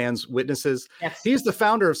Michael Mann's witnesses. Yes. He's the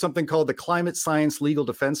founder of something called the Climate Science Legal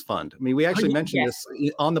Defense Fund. I mean, we actually mentioned this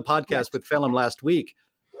on the podcast with Phelan last week.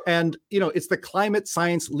 And, it's the Climate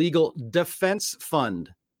Science Legal Defense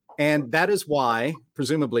Fund. And that is why,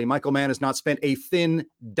 presumably, Michael Mann has not spent a thin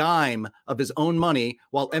dime of his own money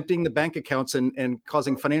while emptying the bank accounts and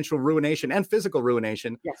causing financial ruination and physical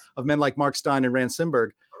ruination of men like Mark Steyn and Rand Simberg.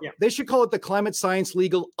 Yeah. They should call it the Climate Science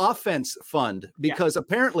Legal Offense Fund because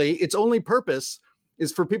apparently its only purpose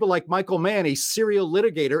is for people like Michael Mann, a serial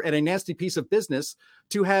litigator and a nasty piece of business,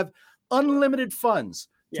 to have unlimited funds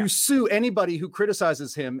to sue anybody who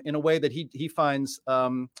criticizes him in a way that he finds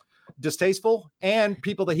distasteful and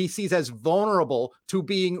people that he sees as vulnerable to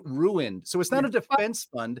being ruined. So it's not a defense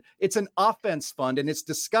fund, it's an offense fund, and it's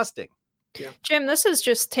disgusting. Jim, this is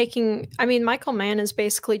just Michael Mann is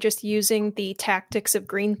basically just using the tactics of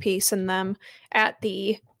Greenpeace and them at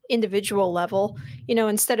the individual level.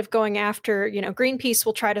 Instead of going after, Greenpeace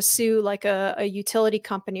will try to sue like a utility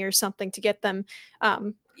company or something to get them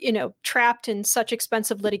trapped in such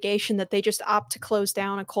expensive litigation that they just opt to close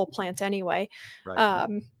down a coal plant anyway. Right.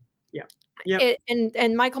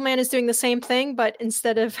 And Michael Mann is doing the same thing, but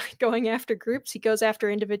instead of going after groups, he goes after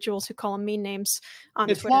individuals who call him mean names on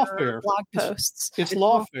Twitter or blog posts. It's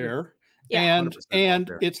lawfare, and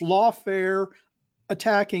it's lawfare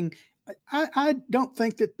attacking. I don't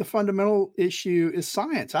think that the fundamental issue is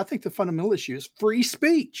science. I think the fundamental issue is free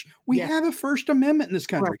speech. We have a First Amendment in this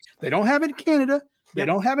country. Right. They don't have it in Canada. They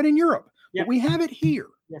don't have it in Europe. But we have it here.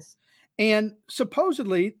 Yes. And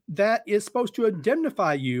supposedly that is supposed to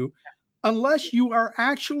indemnify you unless you are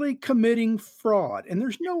actually committing fraud. And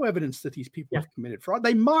there's no evidence that these people have committed fraud.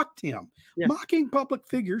 They mocked him. Mocking public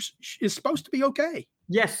figures is supposed to be okay.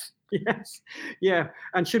 Yes. Yeah,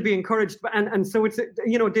 and should be encouraged. And so it's,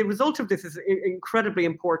 the result of this is incredibly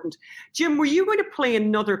important. Jim, were you going to play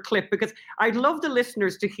another clip? Because I'd love the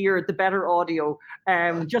listeners to hear the better audio,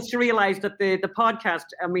 just to realize that the podcast,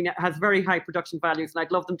 it has very high production values, and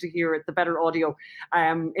I'd love them to hear the better audio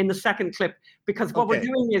in the second clip. Because what we're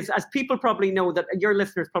doing is, as people probably know, that your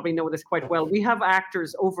listeners probably know this quite well, we have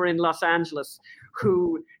actors over in Los Angeles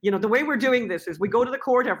who, the way we're doing this is we go to the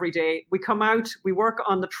court every day, we come out, we work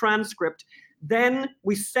on the transcript, then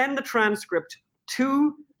we send the transcript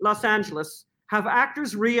to Los Angeles, have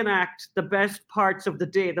actors reenact the best parts of the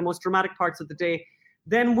day, the most dramatic parts of the day.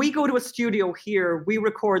 Then we go to a studio here, we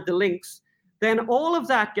record the links. Then all of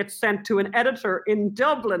that gets sent to an editor in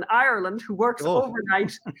Dublin, Ireland, who works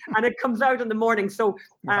overnight, and it comes out in the morning. So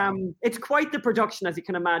it's quite the production, as you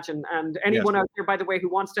can imagine. And anyone out there, by the way, who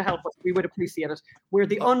wants to help us, we would appreciate it. We're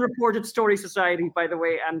the Unreported Story Society, by the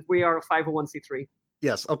way, and we are a 501c3.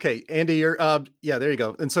 Yes. Okay. Andy, you're, yeah, there you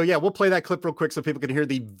go. And so, yeah, we'll play that clip real quick so people can hear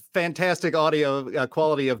the fantastic audio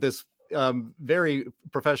quality of this very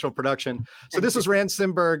professional production. So this is Rand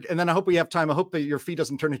Simberg, and then I hope we have time. I hope that your feet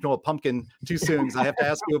doesn't turn into a pumpkin too soon, because I have to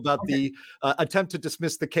ask you about the attempt to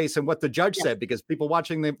dismiss the case and what the judge said, because people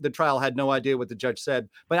watching the trial had no idea what the judge said.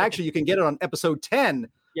 But actually, you can get it on episode 10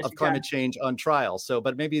 of Climate Change on Trial. So,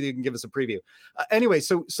 but maybe you can give us a preview. Anyway,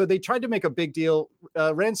 so they tried to make a big deal.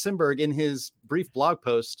 Rand Simberg, in his brief blog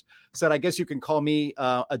post, said, "I guess you can call me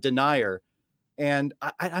a denier." And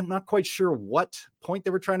I'm not quite sure what point they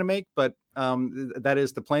were trying to make, but that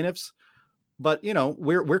is the plaintiffs. But, you know,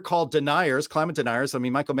 we're called deniers, climate deniers. I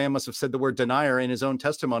mean, Michael Mann must have said the word denier in his own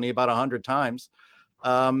testimony about 100 times.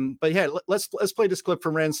 But yeah, let's play this clip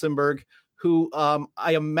from Rand Simberg, who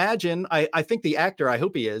I imagine, I think the actor, I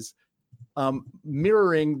hope he is,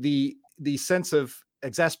 mirroring the sense of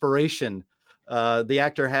exasperation the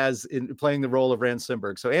actor has in playing the role of Rand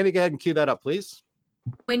Simberg. So Andy, go ahead and cue that up, please.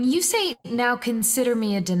 When you say, "Now consider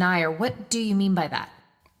me a denier," what do you mean by that?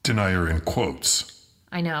 Denier in quotes.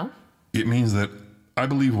 I know. It means that I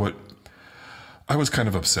believe what... I was kind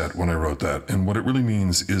of upset when I wrote that, and what it really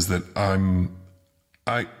means is that I'm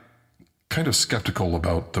kind of skeptical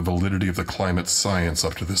about the validity of the climate science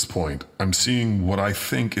up to this point. I'm seeing what I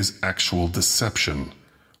think is actual deception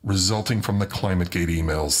resulting from the ClimateGate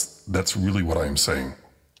emails. That's really what I am saying.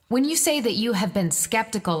 When you say that you have been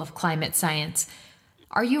skeptical of climate science,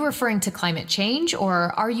 are you referring to climate change,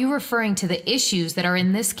 or are you referring to the issues that are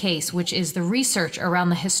in this case, which is the research around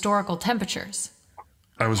the historical temperatures?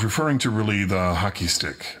 I was referring to really the hockey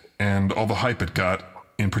stick and all the hype it got,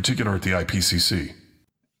 in particular at the IPCC.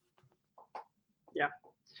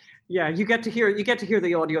 Yeah, you get to hear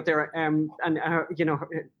the audio there, and you know,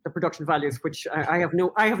 the production values, which I have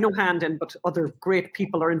no hand in, but other great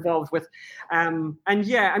people are involved with, and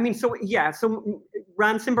yeah, I mean, so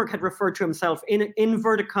Rand Simberg had referred to himself in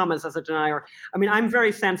inverted commas as a denier. I mean, I'm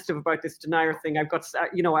very sensitive about this denier thing. I've got,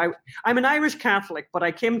 you know, I'm an Irish Catholic, but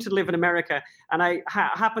I came to live in America, and I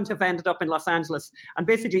happen to have ended up in Los Angeles, and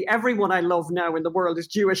basically everyone I love now in the world is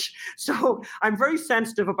Jewish. So I'm very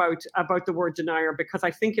sensitive about the word denier, because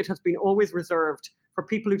I think it has been always reserved for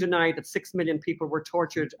people who deny that 6 million people were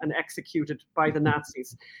tortured and executed by the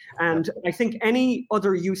Nazis. And I think any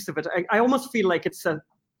other use of it, I almost feel like it's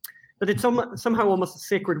somehow almost a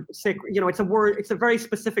sacred, you know, it's a very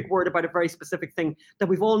specific word about a very specific thing that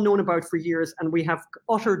we've all known about for years and we have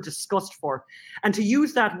utter disgust for. And to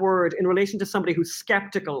use that word in relation to somebody who's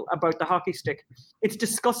skeptical about the hockey stick, it's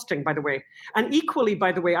disgusting, by the way. And equally,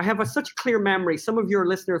 by the way, I have such clear memory. Some of your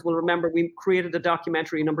listeners will remember we created a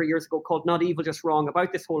documentary a number of years ago called Not Evil, Just Wrong,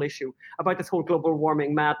 about this whole issue, about this whole global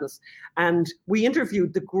warming madness. And we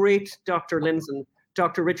interviewed the great Dr.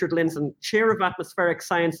 Richard Lindzen, chair of atmospheric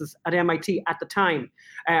sciences at MIT at the time.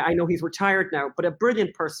 I know he's retired now, but a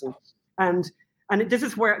brilliant person. And this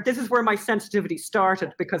is where my sensitivity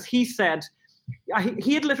started, because he said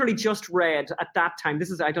he had literally just read at that time,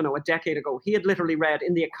 this is, I don't know, a decade ago, he had literally read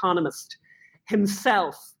in The Economist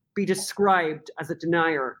himself be described as a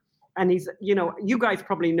denier. And he's, you know, you guys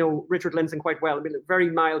probably know Richard Lindzen quite well, very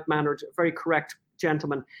mild-mannered, very correct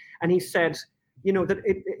gentleman. And he said, you know, that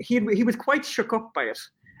he was quite shook up by it,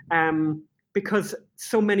 because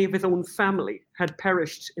so many of his own family had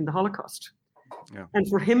perished in the Holocaust. Yeah. And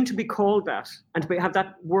for him to be called that and to have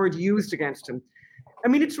that word used against him, I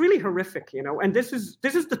mean, it's really horrific, you know. And this is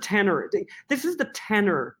the tenor. This is the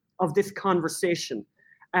tenor of this conversation,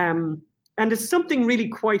 and there's something really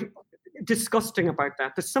quite disgusting about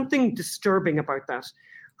that. There's something disturbing about that,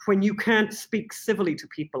 when you can't speak civilly to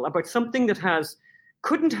people about something that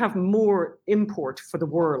couldn't have more import for the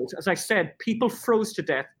world. As I said, people froze to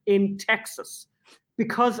death in Texas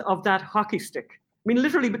because of that hockey stick. I mean,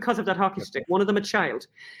 literally because of that hockey stick, one of them a child.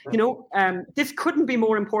 You know, this couldn't be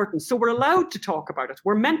more important. So we're allowed to talk about it.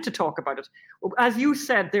 We're meant to talk about it. As you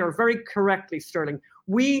said there very correctly, Sterling,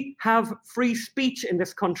 we have free speech in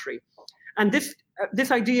this country. And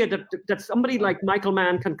this idea that somebody like Michael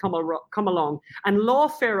Mann can come along and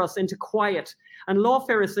lawfare us into quiet, and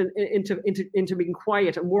lawfare us into being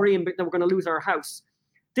quiet and worrying that we're going to lose our house.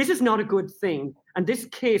 This is not a good thing, and this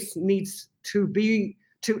case needs to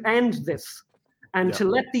end this, and to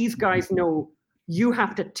let these guys know, you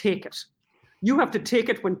have to take it. You have to take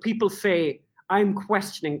it when people say, "I'm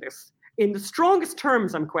questioning this." in the strongest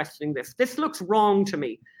terms, I'm questioning this. This looks wrong to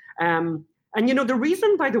me. And, the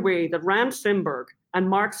reason, by the way, that Rand Simberg and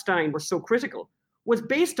Mark Steyn were so critical was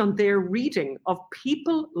based on their reading of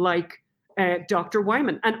people like Dr.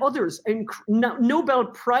 Wyman and others, Nobel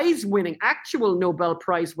Prize winning, actual Nobel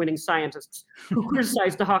Prize winning scientists who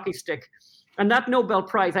criticized the hockey stick. And that Nobel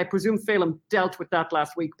Prize, I presume Phelim dealt with that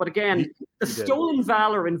last week. But again, the stolen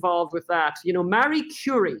valor involved with that. Marie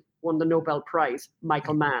Curie won the Nobel Prize,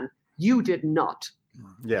 Michael Mann. You did not.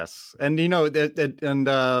 Yes, and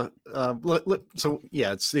so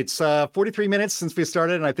yeah, it's 43 minutes since we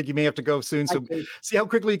started, and I think you may have to go soon. So see how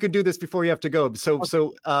quickly you can do this before you have to go.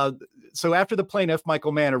 So after the plaintiff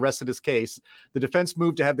Michael Mann arrested his case, the defense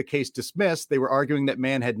moved to have the case dismissed. They were arguing that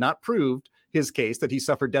Mann had not proved his case, that he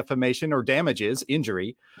suffered defamation or damages,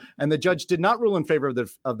 injury, and the judge did not rule in favor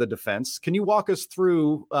of the defense. Can you walk us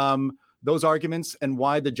through those arguments and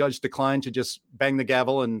why the judge declined to just bang the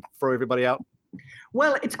gavel and throw everybody out?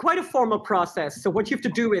 Well, it's quite a formal process. So what you have to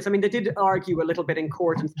do is, they did argue a little bit in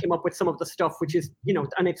court and came up with some of the stuff, which is,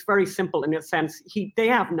 and it's very simple in a sense. They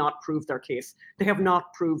have not proved their case. They have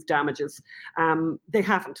not proved damages. They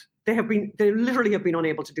haven't. They literally have been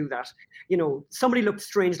unable to do that. Somebody looked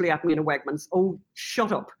strangely at me in a Wegmans. Oh,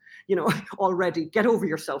 shut up, already. Get over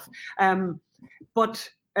yourself.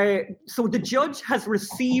 So the judge has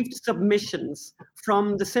received submissions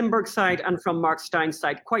from the Simberg side and from Mark Steyn's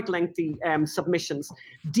side, quite lengthy submissions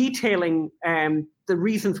detailing the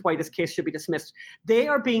reasons why this case should be dismissed. They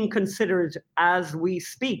are being considered as we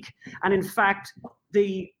speak. And in fact,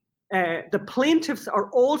 the plaintiffs are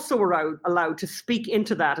also allowed to speak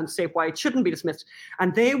into that and say why it shouldn't be dismissed.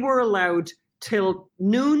 And they were allowed till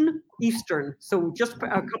noon Eastern, so just a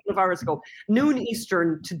couple of hours ago, noon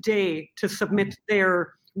Eastern today to submit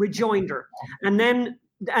their rejoinder. And then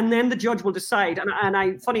the judge will decide. And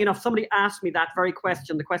I, funny enough, somebody asked me that very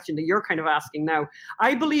question, the question that you're kind of asking now.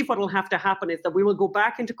 I believe what will have to happen is that we will go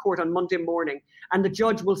back into court on Monday morning and the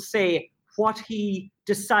judge will say what he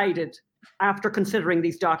decided after considering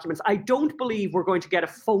these documents. I don't believe we're going to get a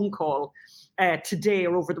phone call today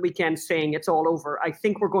or over the weekend saying it's all over. I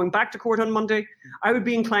think we're going back to court on Monday. I would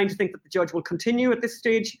be inclined to think that the judge will continue at this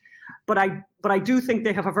stage, but I do think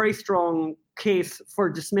they have a very strong case for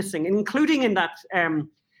dismissing, including in that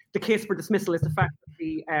the case for dismissal is the fact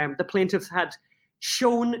that the plaintiffs had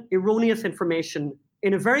shown erroneous information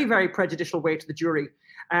in a very, very prejudicial way to the jury.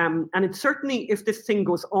 And it's certainly, if this thing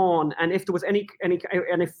goes on, and if there was any, and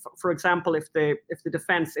if, for example, if the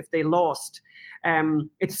defense, if they lost,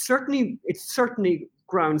 it's certainly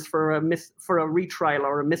grounds for a retrial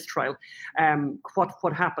or a mistrial.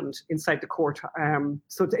 What happened inside the court?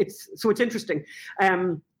 So it's interesting.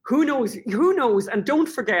 Who knows? And don't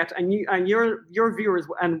forget, and your viewers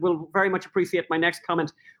and will very much appreciate my next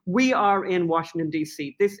comment. We are in Washington,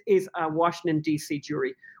 D.C. This is a Washington, D.C.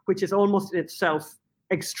 jury, which is almost in itself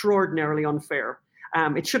extraordinarily unfair.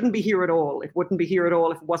 It shouldn't be here at all. It wouldn't be here at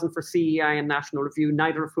all if it wasn't for CEI and National Review,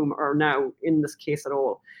 neither of whom are now in this case at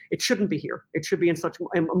all. It shouldn't be here. It should be in such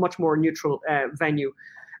a much more neutral venue.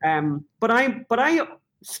 But I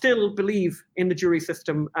still believe in the jury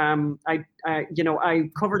system. I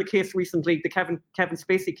covered a case recently, the Kevin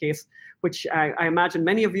Spacey case, which I imagine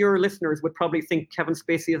many of your listeners would probably think Kevin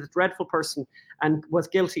Spacey is a dreadful person and was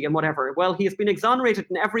guilty and whatever. Well, he has been exonerated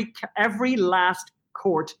in every last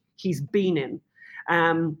court he's been in,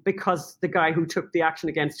 because the guy who took the action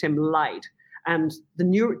against him lied. And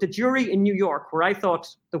the jury in New York, where I thought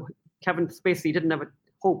Kevin Spacey didn't have a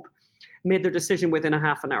hope, made their decision within a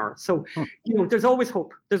half an hour. So, there's always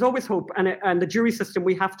hope. There's always hope. And the jury system,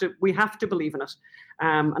 we have to believe in it.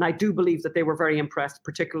 And I do believe that they were very impressed,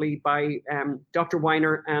 particularly by Dr.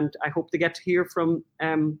 Weiner. And I hope they get to hear from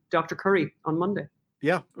Dr. Curry on Monday.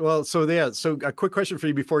 Yeah. Well, so a quick question for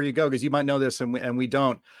you before you go, because you might know this and we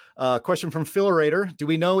don't. Question from Phil Rader. Do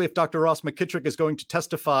we know if Dr. Ross McKittrick is going to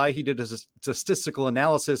testify? He did a statistical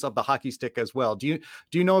analysis of the hockey stick as well. Do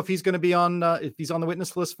you know if he's going to be on if he's on the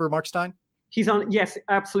witness list for Mark Steyn? He's on. Yes,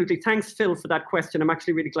 absolutely. Thanks, Phil, for that question. I'm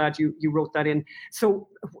actually really glad you wrote that in. So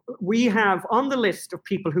we have on the list of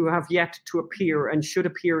people who have yet to appear and should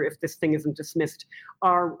appear if this thing isn't dismissed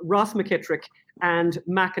are Ross McKittrick and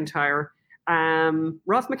McIntyre.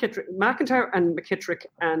 McIntyre and McKittrick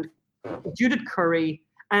and Judith Curry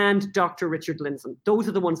and Dr. Richard Lindzen. Those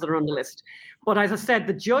are the ones that are on the list. But as I said,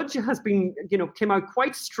 the judge has been, came out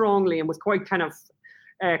quite strongly and was quite kind of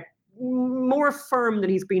more firm than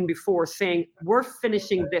he's been before, saying we're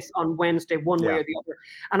finishing this on Wednesday, one way or the other.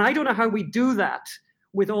 And I don't know how we do that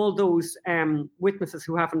with all those witnesses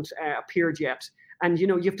who haven't appeared yet. And, you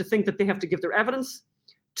have to think that they have to give their evidence.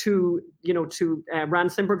 to Rand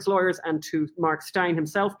Simberg's lawyers and to Mark Steyn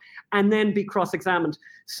himself, and then be cross-examined.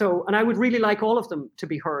 So, and I would really like all of them to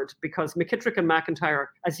be heard, because McKittrick and McIntyre,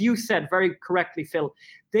 as you said very correctly, Phil,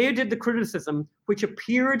 they did the criticism which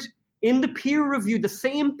appeared in the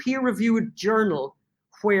same peer-reviewed journal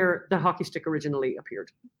where the hockey stick originally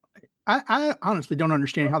appeared. I honestly don't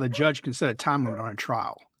understand how the judge can set a time limit on a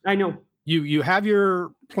trial. I know. You have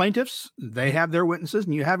your plaintiffs, they have their witnesses,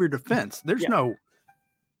 and you have your defense. There's no.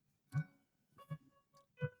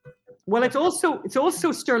 Well, it's also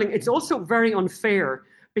Sterling. It's also very unfair,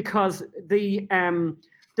 because the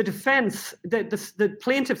defense, the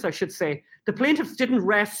plaintiffs, I should say, the plaintiffs didn't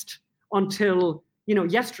rest until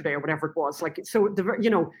yesterday or whatever it was. So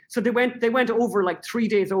they went over like 3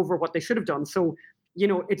 days over what they should have done. So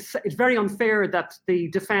it's very unfair that the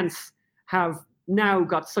defense have now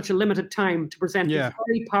got such a limited time to present these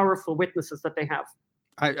very powerful witnesses that they have.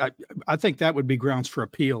 I think that would be grounds for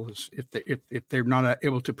appeal if they're not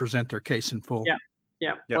able to present their case in full.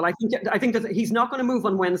 Yeah. Well, I think that he's not going to move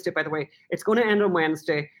on Wednesday. By the way, it's going to end on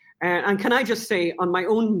Wednesday. And can I just say, on my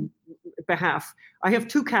own behalf, I have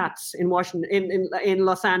 2 cats in Washington, in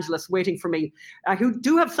Los Angeles, waiting for me, who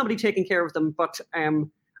do have somebody taking care of them, but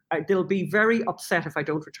they'll be very upset if I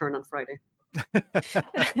don't return on Friday.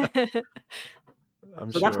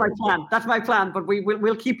 So that's my plan. That's my plan. But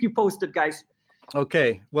we'll keep you posted, guys.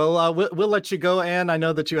 Okay. Well, we'll let you go, Anne. I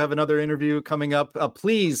know that you have another interview coming up.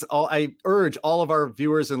 Please, I urge all of our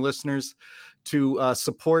viewers and listeners to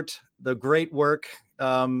support the great work,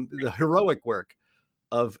 the heroic work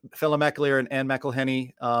of Phil McAleer and Anne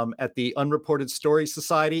McElhinney at the Unreported Story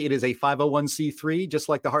Society. It is a 501c3, just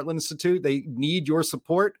like the Heartland Institute. They need your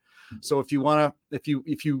support. So if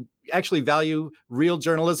you actually value real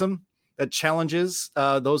journalism that challenges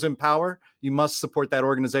those in power, you must support that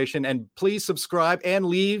organization. And please subscribe and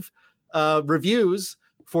leave reviews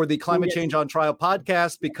for the Climate Change on Trial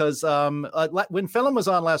podcast, because when Phelan was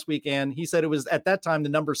on last weekend, he said it was at that time the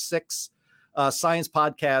number 6 science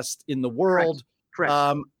podcast in the world.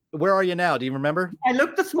 Correct. Where are you now? Do you remember? I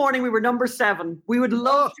looked this morning. We were number 7. We would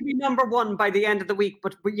love to be number 1 by the end of the week,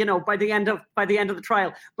 but by the end of the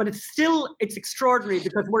trial. But it's extraordinary,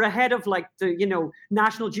 because we're ahead of the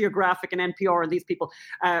National Geographic and NPR and these people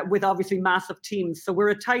with obviously massive teams. So we're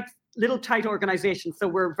a tight organization. So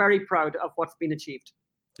we're very proud of what's been achieved.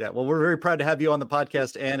 Yeah, well, we're very proud to have you on the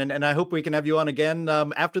podcast, Anne, and I hope we can have you on again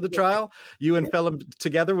after the trial. You and Phelan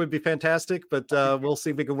together would be fantastic, but we'll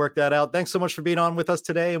see if we can work that out. Thanks so much for being on with us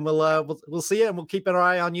today, and we'll see you, and we'll keep an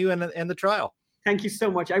eye on you and the trial. Thank you so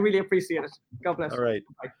much. I really appreciate it. God bless. All right.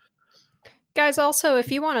 Bye. Guys, also, if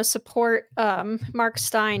you want to support Mark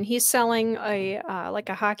Steyn, he's selling a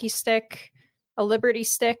hockey stick, a Liberty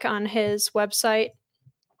stick on his website,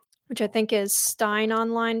 which I think is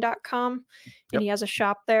steynonline.com. And he has a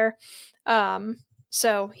shop there.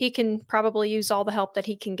 So he can probably use all the help that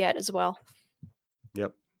he can get as well.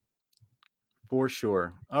 Yep. For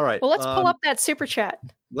sure. All right. Well, let's pull up that super chat.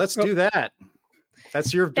 Let's do that.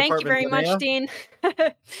 That's your department. Thank you very much, Dean.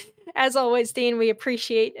 As always, Dean, we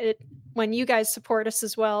appreciate it when you guys support us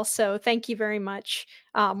as well. So thank you very much.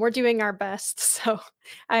 We're doing our best. So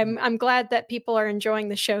I'm glad that people are enjoying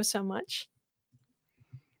the show so much.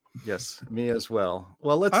 Yes, me as well.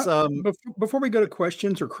 Well, let's before we go to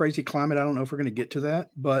questions or crazy climate, I don't know if we're going to get to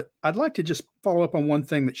that, but I'd like to just follow up on one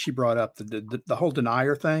thing that she brought up, the whole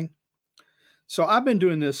denier thing. So I've been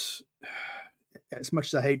doing this, as much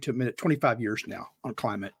as I hate to admit it, 25 years now on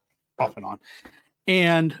climate, off and on.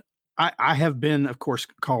 And I have been, of course,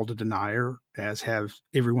 called a denier, as have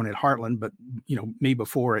everyone at Heartland, but me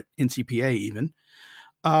before at NCPA even.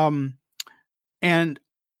 And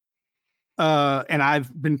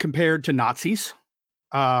I've been compared to Nazis.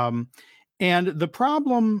 And the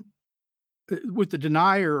problem with the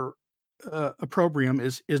denier opprobrium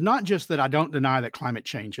is not just that I don't deny that climate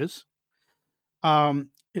changes.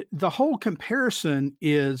 The whole comparison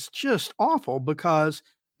is just awful, because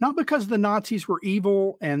not because the Nazis were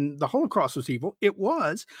evil and the Holocaust was evil, it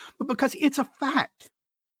was, but because it's a fact.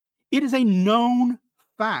 It is a known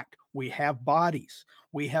fact. We have bodies.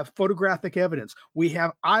 We have photographic evidence. We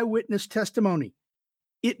have eyewitness testimony.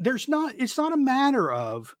 It's not a matter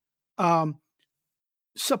of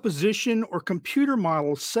supposition or computer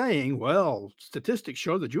models saying, well, statistics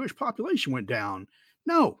show the Jewish population went down.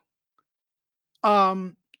 No.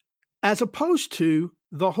 As opposed to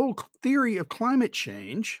the whole theory of climate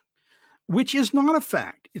change, which is not a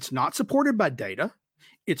fact. It's not supported by data.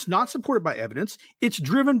 It's not supported by evidence. It's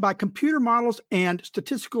driven by computer models and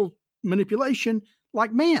statistical manipulation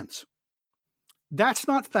like Mann's. That's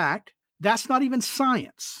not fact. That's not even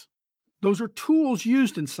science. Those are tools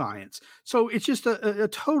used in science. So it's just a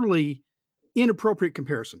totally inappropriate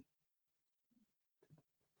comparison.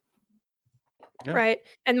 Yeah. Right.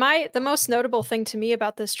 And the most notable thing to me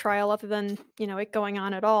about this trial, other than, it going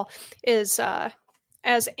on at all, is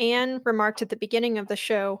as Anne remarked at the beginning of the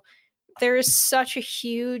show, there is such a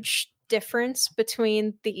huge difference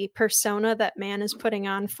between the persona that Mann is putting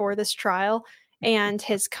on for this trial and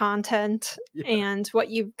his content and what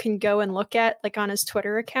you can go and look at, like on his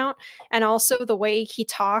Twitter account, and also the way he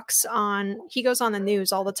talks he goes on the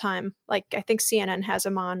news all the time. Like, I think CNN has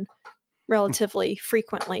him on relatively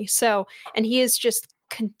frequently. So, and he is just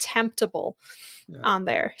contemptible on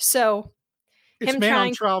there. So it's him Man trying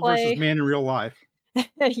on trial to play, versus Man in real life.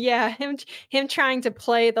 yeah, him trying to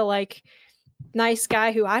play the like nice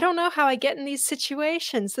guy who, I don't know how I get in these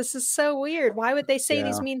situations. This is so weird. Why would they say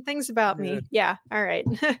these mean things about me? Yeah. All right.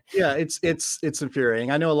 Yeah, it's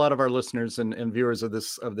infuriating. I know a lot of our listeners and viewers of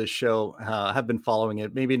this show have been following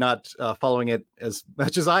it. Maybe not following it as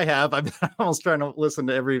much as I have. I've been almost trying to listen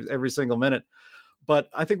to every single minute. But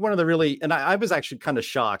I think one of the and I was actually kind of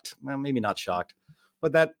shocked. Well, maybe not shocked,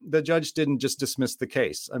 but that the judge didn't just dismiss the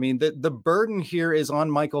case. I mean, the burden here is on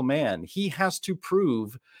Michael Mann. He has to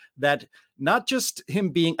prove that not just him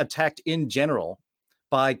being attacked in general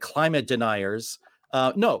by climate deniers.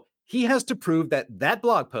 No, he has to prove that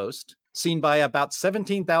blog post seen by about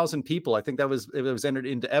 17,000 people, I think it was entered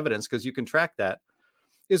into evidence because you can track that,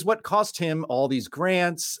 is what cost him all these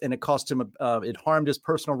grants, and it cost him, it harmed his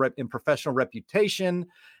personal and professional reputation,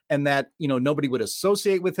 and that, nobody would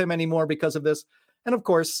associate with him anymore because of this. And of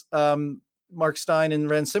course, Mark Steyn and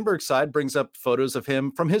Rand Simberg's side brings up photos of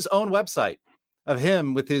him from his own website, of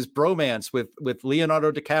him with his bromance with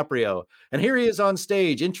Leonardo DiCaprio. And here he is on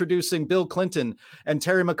stage introducing Bill Clinton and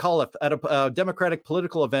Terry McAuliffe at a Democratic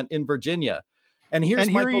political event in Virginia. And here's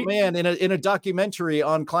Michael Mann in a documentary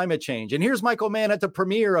on climate change. And here's Michael Mann at the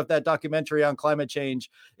premiere of that documentary on climate change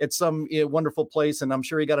at some wonderful place. And I'm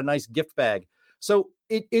sure he got a nice gift bag. So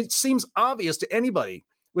it seems obvious to anybody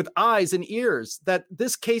with eyes and ears that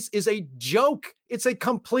this case is a joke. It's a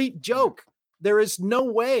complete joke. There is no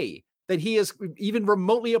way that he has even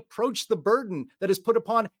remotely approached the burden that is put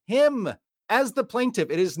upon him as the plaintiff.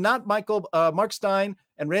 It is not Mark Steyn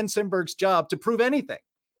and Rand Simberg's job to prove anything.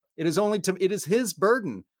 It is his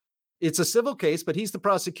burden. It's a civil case, but he's the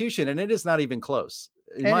prosecution, and it is not even close,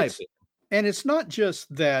 in my opinion. And it's not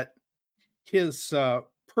just that his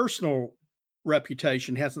personal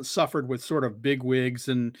reputation hasn't suffered with sort of bigwigs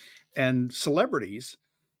and celebrities.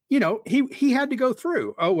 He had to go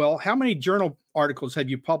through. Oh, well, how many journal articles have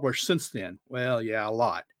you published since then? Well, yeah, a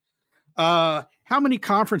lot. How many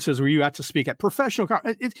conferences were you at to speak at? Professional.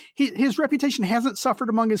 His reputation hasn't suffered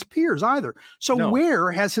among his peers either. So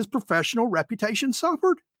where has his professional reputation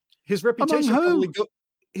suffered? His reputation among who?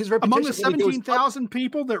 Among the 17,000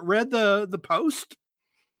 people that read the post?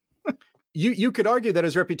 You could argue that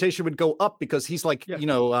his reputation would go up because he's like,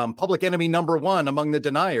 public enemy number one among the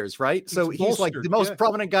deniers, right? So he's like the most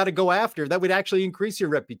prominent guy to go after. That would actually increase your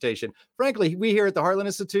reputation. Frankly, we here at the Heartland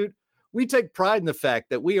Institute, we take pride in the fact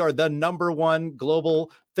that we are the number one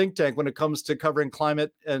global think tank when it comes to covering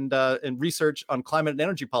climate and research on climate and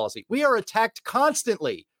energy policy. We are attacked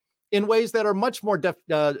constantly in ways that are much more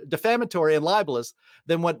defamatory and libelous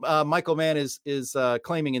than what Michael Mann is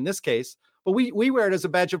claiming in this case. But we wear it as a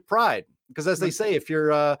badge of pride. Because as they say, if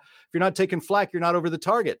you're not taking flack, you're not over the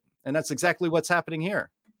target. And that's exactly what's happening here.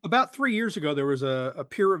 About 3 years ago, there was a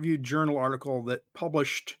peer-reviewed journal article that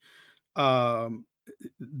published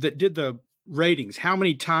that did the ratings, how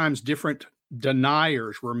many times different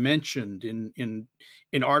deniers were mentioned in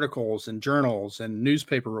articles and journals and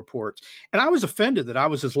newspaper reports. And I was offended that I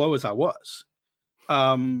was as low as I was.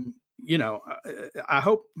 I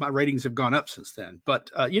hope my ratings have gone up since then. But,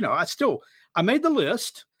 I made the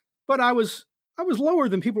list. But I was lower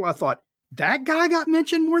than people. I thought, that guy got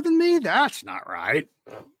mentioned more than me? That's not right.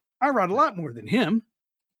 I write a lot more than him.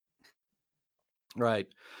 Right.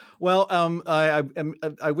 Well,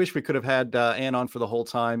 I wish we could have had Anne on for the whole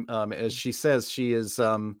time. As she says, she is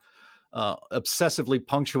obsessively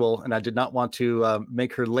punctual, and I did not want to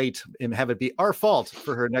make her late and have it be our fault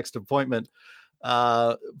for her next appointment.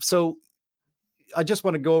 So I just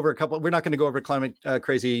want to go over a couple. We're not going to go over climate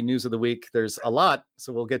crazy news of the week. There's a lot,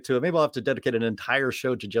 so we'll get to it. Maybe I'll have to dedicate an entire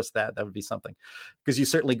show to just that. That would be something, because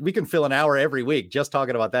we can fill an hour every week just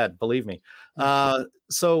talking about that. Believe me.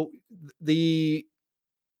 So the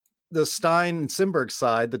Steyn and Simberg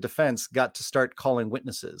side, the defense, got to start calling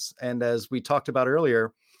witnesses, and as we talked about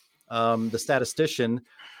earlier, the statistician,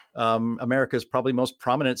 America's probably most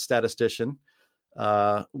prominent statistician,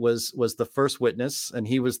 was the first witness, and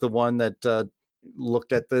he was the one that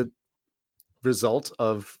looked at the result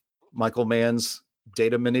of Michael Mann's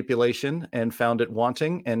data manipulation and found it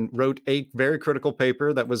wanting and wrote a very critical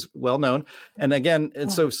paper that was well known. And again,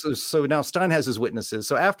 and so now Steyn has his witnesses.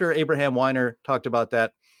 So after Abraham Weiner talked about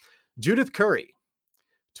that, Judith Curry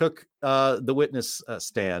took the witness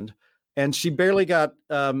stand, and she barely got,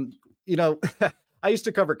 I used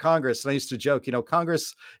to cover Congress, and I used to joke,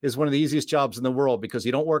 Congress is one of the easiest jobs in the world because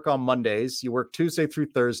you don't work on Mondays. You work Tuesday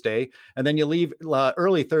through Thursday, and then you leave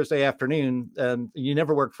early Thursday afternoon, and you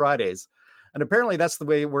never work Fridays. And apparently that's the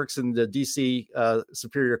way it works in the DC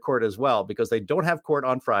Superior Court as well, because they don't have court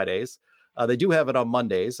on Fridays. They do have it on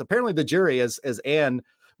Mondays. Apparently the jury, as Anne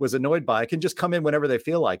was annoyed by, can just come in whenever they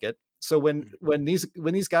feel like it. So when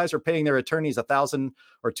these guys are paying their attorneys $1,000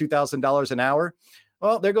 or $2,000 an hour,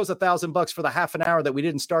 well, there goes $1,000 for the half an hour that we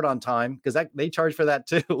didn't start on time, because they charge for that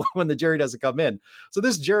too when the jury doesn't come in. So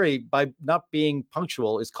this jury, by not being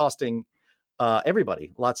punctual, is costing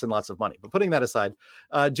everybody lots and lots of money. But putting that aside,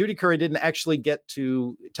 Judy Curry didn't actually get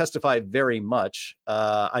to testify very much.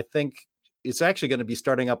 I think it's actually going to be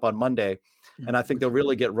starting up on Monday, and I think they'll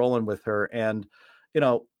really get rolling with her. And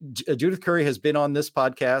Judith Curry has been on this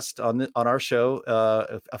podcast on our show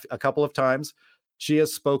a couple of times. She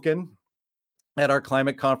has spoken at our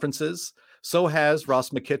climate conferences. So has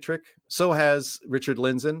Ross McKittrick. So has Richard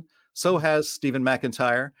Lindzen. So has Stephen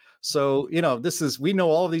McIntyre. So, we know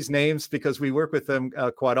all of these names because we work with them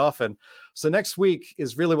quite often. So next week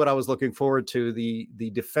is really what I was looking forward to, the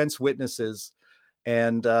defense witnesses.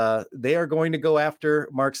 And they are going to go after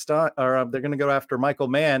they're going to go after Michael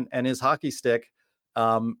Mann and his hockey stick.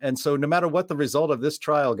 And so no matter what the result of this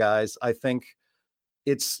trial, guys, I think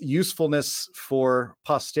its usefulness for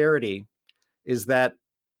posterity is that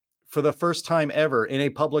for the first time ever in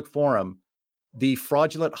a public forum, the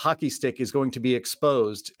fraudulent hockey stick is going to be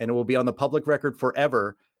exposed, and it will be on the public record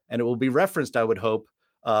forever. And it will be referenced, I would hope,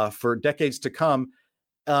 for decades to come.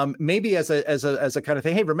 Maybe as a kind of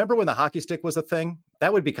thing. Hey, remember when the hockey stick was a thing?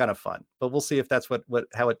 That would be kind of fun, but we'll see if that's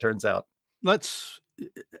how it turns out.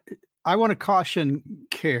 I want to caution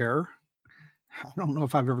care. I don't know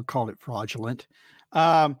if I've ever called it fraudulent,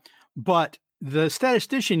 but the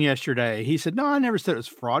statistician yesterday, he said, no, I never said it was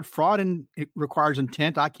fraud. Fraud, and it requires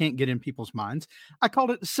intent. I can't get in people's minds. I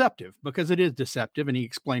called it deceptive because it is deceptive. And he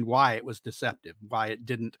explained why it was deceptive, why it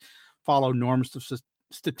didn't follow norms of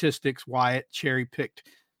statistics, why it cherry picked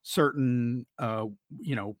certain,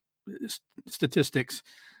 statistics.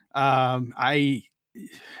 There's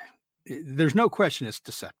no question it's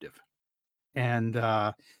deceptive. And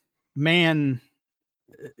Mann,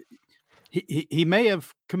 he may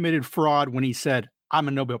have committed fraud when he said, I'm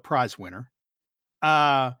a Nobel Prize winner.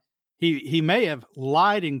 He may have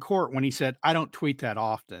lied in court when he said, I don't tweet that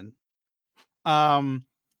often. And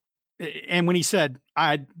when he said,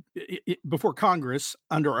 before Congress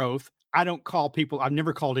under oath, I don't call people, I've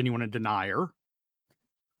never called anyone a denier.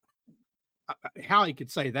 How he could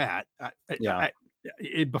say that,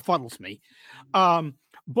 it befuddles me.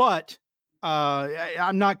 But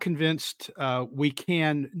I'm not convinced we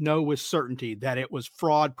can know with certainty that it was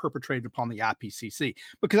fraud perpetrated upon the IPCC,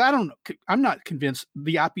 because I'm not convinced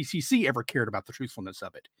the IPCC ever cared about the truthfulness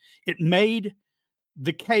of it. It made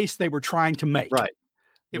the case they were trying to make. Right.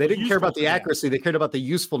 They didn't care about the accuracy. They cared about the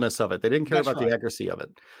usefulness of it. They didn't care about the accuracy of it.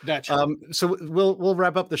 That's right. So we'll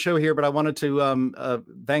wrap up the show here, but I wanted to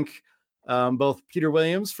thank both Peter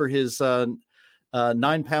Williams for his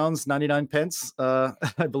 £9.99,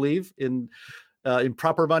 I believe, in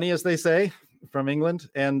proper money, as they say, from England,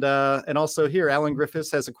 and also here, Alan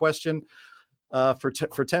Griffiths has a question for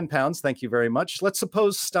 £10. Thank you very much. Let's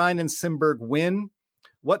suppose Steyn and Simberg win.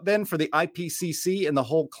 What then for the IPCC and the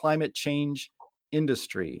whole climate change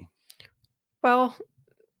industry? Well,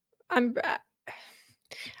 I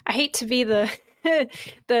hate to be the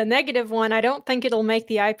the negative one. I don't think it'll make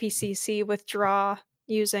the IPCC withdraw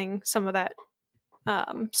using some of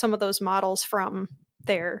those models from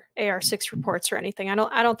their AR6 reports or anything. I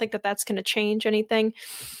don't think that that's going to change anything.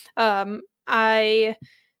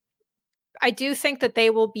 I do think that they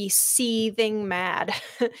will be seething mad.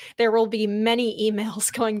 There will be many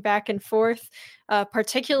emails going back and forth,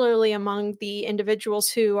 particularly among the individuals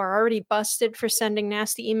who are already busted for sending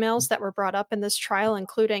nasty emails that were brought up in this trial,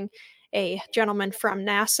 including a gentleman from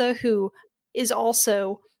NASA who is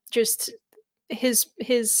also just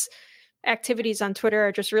his activities on Twitter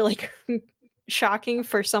are just really shocking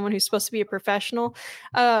for someone who's supposed to be a professional.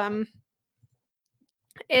 I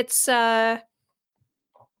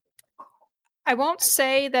won't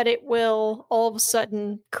say that it will all of a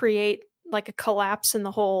sudden create like a collapse in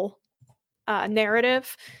the whole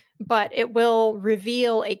narrative, but it will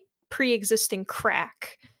reveal a pre-existing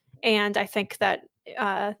crack. And I think that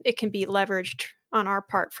it can be leveraged on our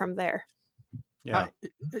part from there. Yeah,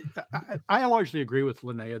 I largely agree with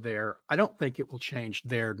Linnea there. I don't think it will change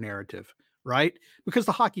their narrative, right? Because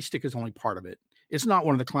the hockey stick is only part of it. It's not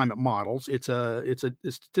one of the climate models. It's a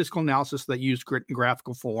statistical analysis that used grit and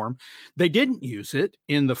graphical form. They didn't use it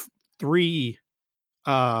in the 3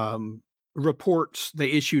 reports they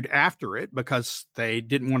issued after it because they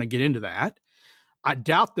didn't want to get into that. I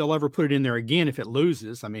doubt they'll ever put it in there again if it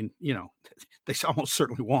loses. I mean, they almost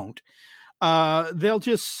certainly won't. They'll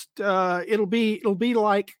just it'll be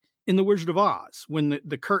like in the Wizard of Oz when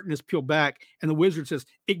the curtain is peeled back and the wizard says,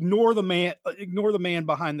 ignore the man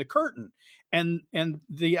behind the curtain. And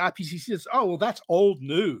the IPCC says, oh, well, that's old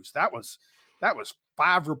news. That was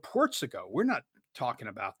 5 reports ago. We're not talking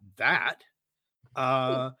about that.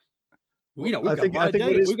 We've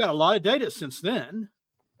got a lot of data since then.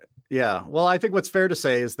 Yeah. Well, I think what's fair to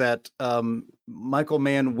say is that Michael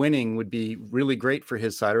Mann winning would be really great for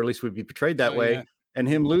his side, or at least would be portrayed that way. Yeah. And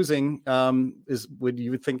him losing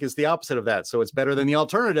you would think is the opposite of that. So it's better than the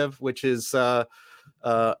alternative, which is a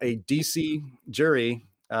DC jury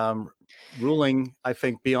ruling, I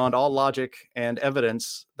think, beyond all logic and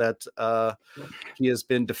evidence that he has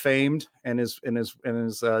been defamed and is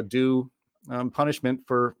due punishment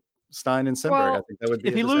for Steyn and Simberg. Well, I think that would be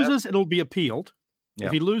if he loses, it'll be appealed. Yeah.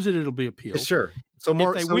 If he loses, it'll be appealed. Sure. So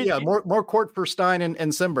more court for Steyn and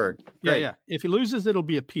Simberg. Great. Yeah. If he loses, it'll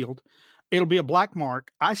be appealed. It'll be a black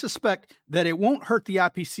mark. I suspect that it won't hurt the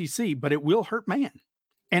IPCC, but it will hurt Mann,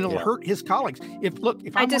 and it'll hurt his colleagues. If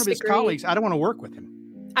I'm one of his colleagues, I don't want to work with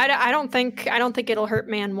him. I don't think it'll hurt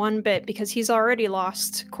Mann one bit because he's already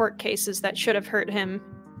lost court cases that should have hurt him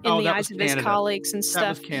in the eyes of his colleagues and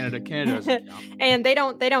stuff. That was Canada. Canada and they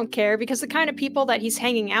don't care because the kind of people that he's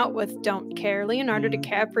hanging out with don't care. Leonardo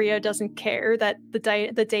DiCaprio doesn't care that the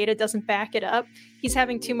data doesn't back it up. He's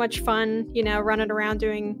having too much fun, running around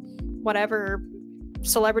doing whatever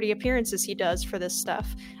celebrity appearances he does for this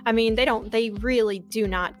stuff. I mean, they really do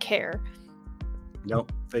not care. No,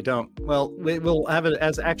 they don't. Well, we'll have it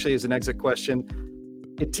as an exit question.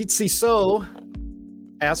 Ititsi So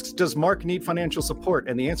asks, does Mark need financial support?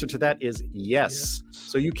 And the answer to that is yes.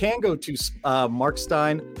 So you can go to Mark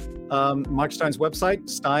Steyn's website,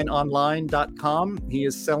 steynonline.com. He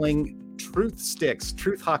is selling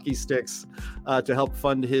truth hockey sticks to help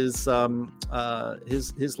fund his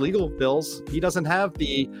legal bills. He doesn't have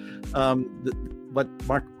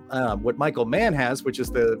what Michael Mann has, which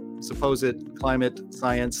is the supposed climate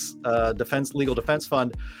science legal defense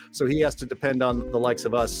fund. So he has to depend on the likes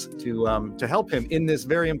of us to help him in this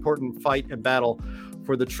very important fight and battle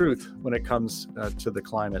for the truth when it comes to the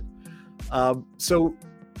climate. So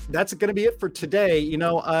that's going to be it for today.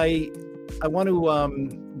 I want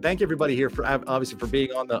to thank everybody here for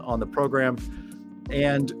being on the program.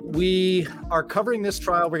 And we are covering this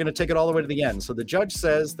trial. We're going to take it all the way to the end. So the judge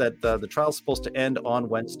says that the trial is supposed to end on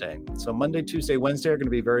Wednesday. So Monday, Tuesday, Wednesday are going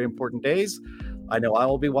to be very important days. I know I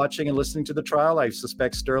will be watching and listening to the trial. I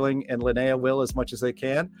suspect Sterling and Linnea will as much as they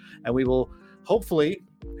can. And we will hopefully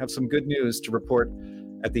have some good news to report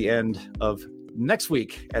at the end of next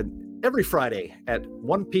week, and every Friday at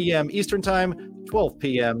 1 p.m. Eastern Time, 12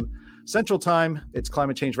 p.m. Central Time. It's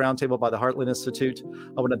Climate Change Roundtable by the Heartland Institute.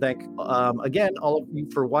 I want to thank again all of you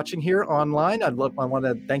for watching here online. I want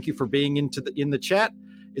to thank you for being in the chat.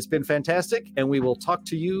 It's been fantastic, and we will talk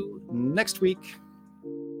to you next week.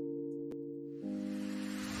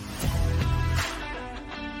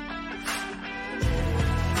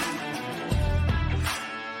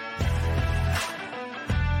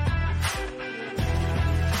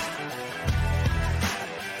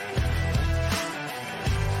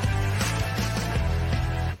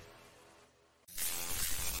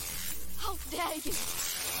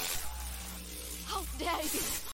 How dare you!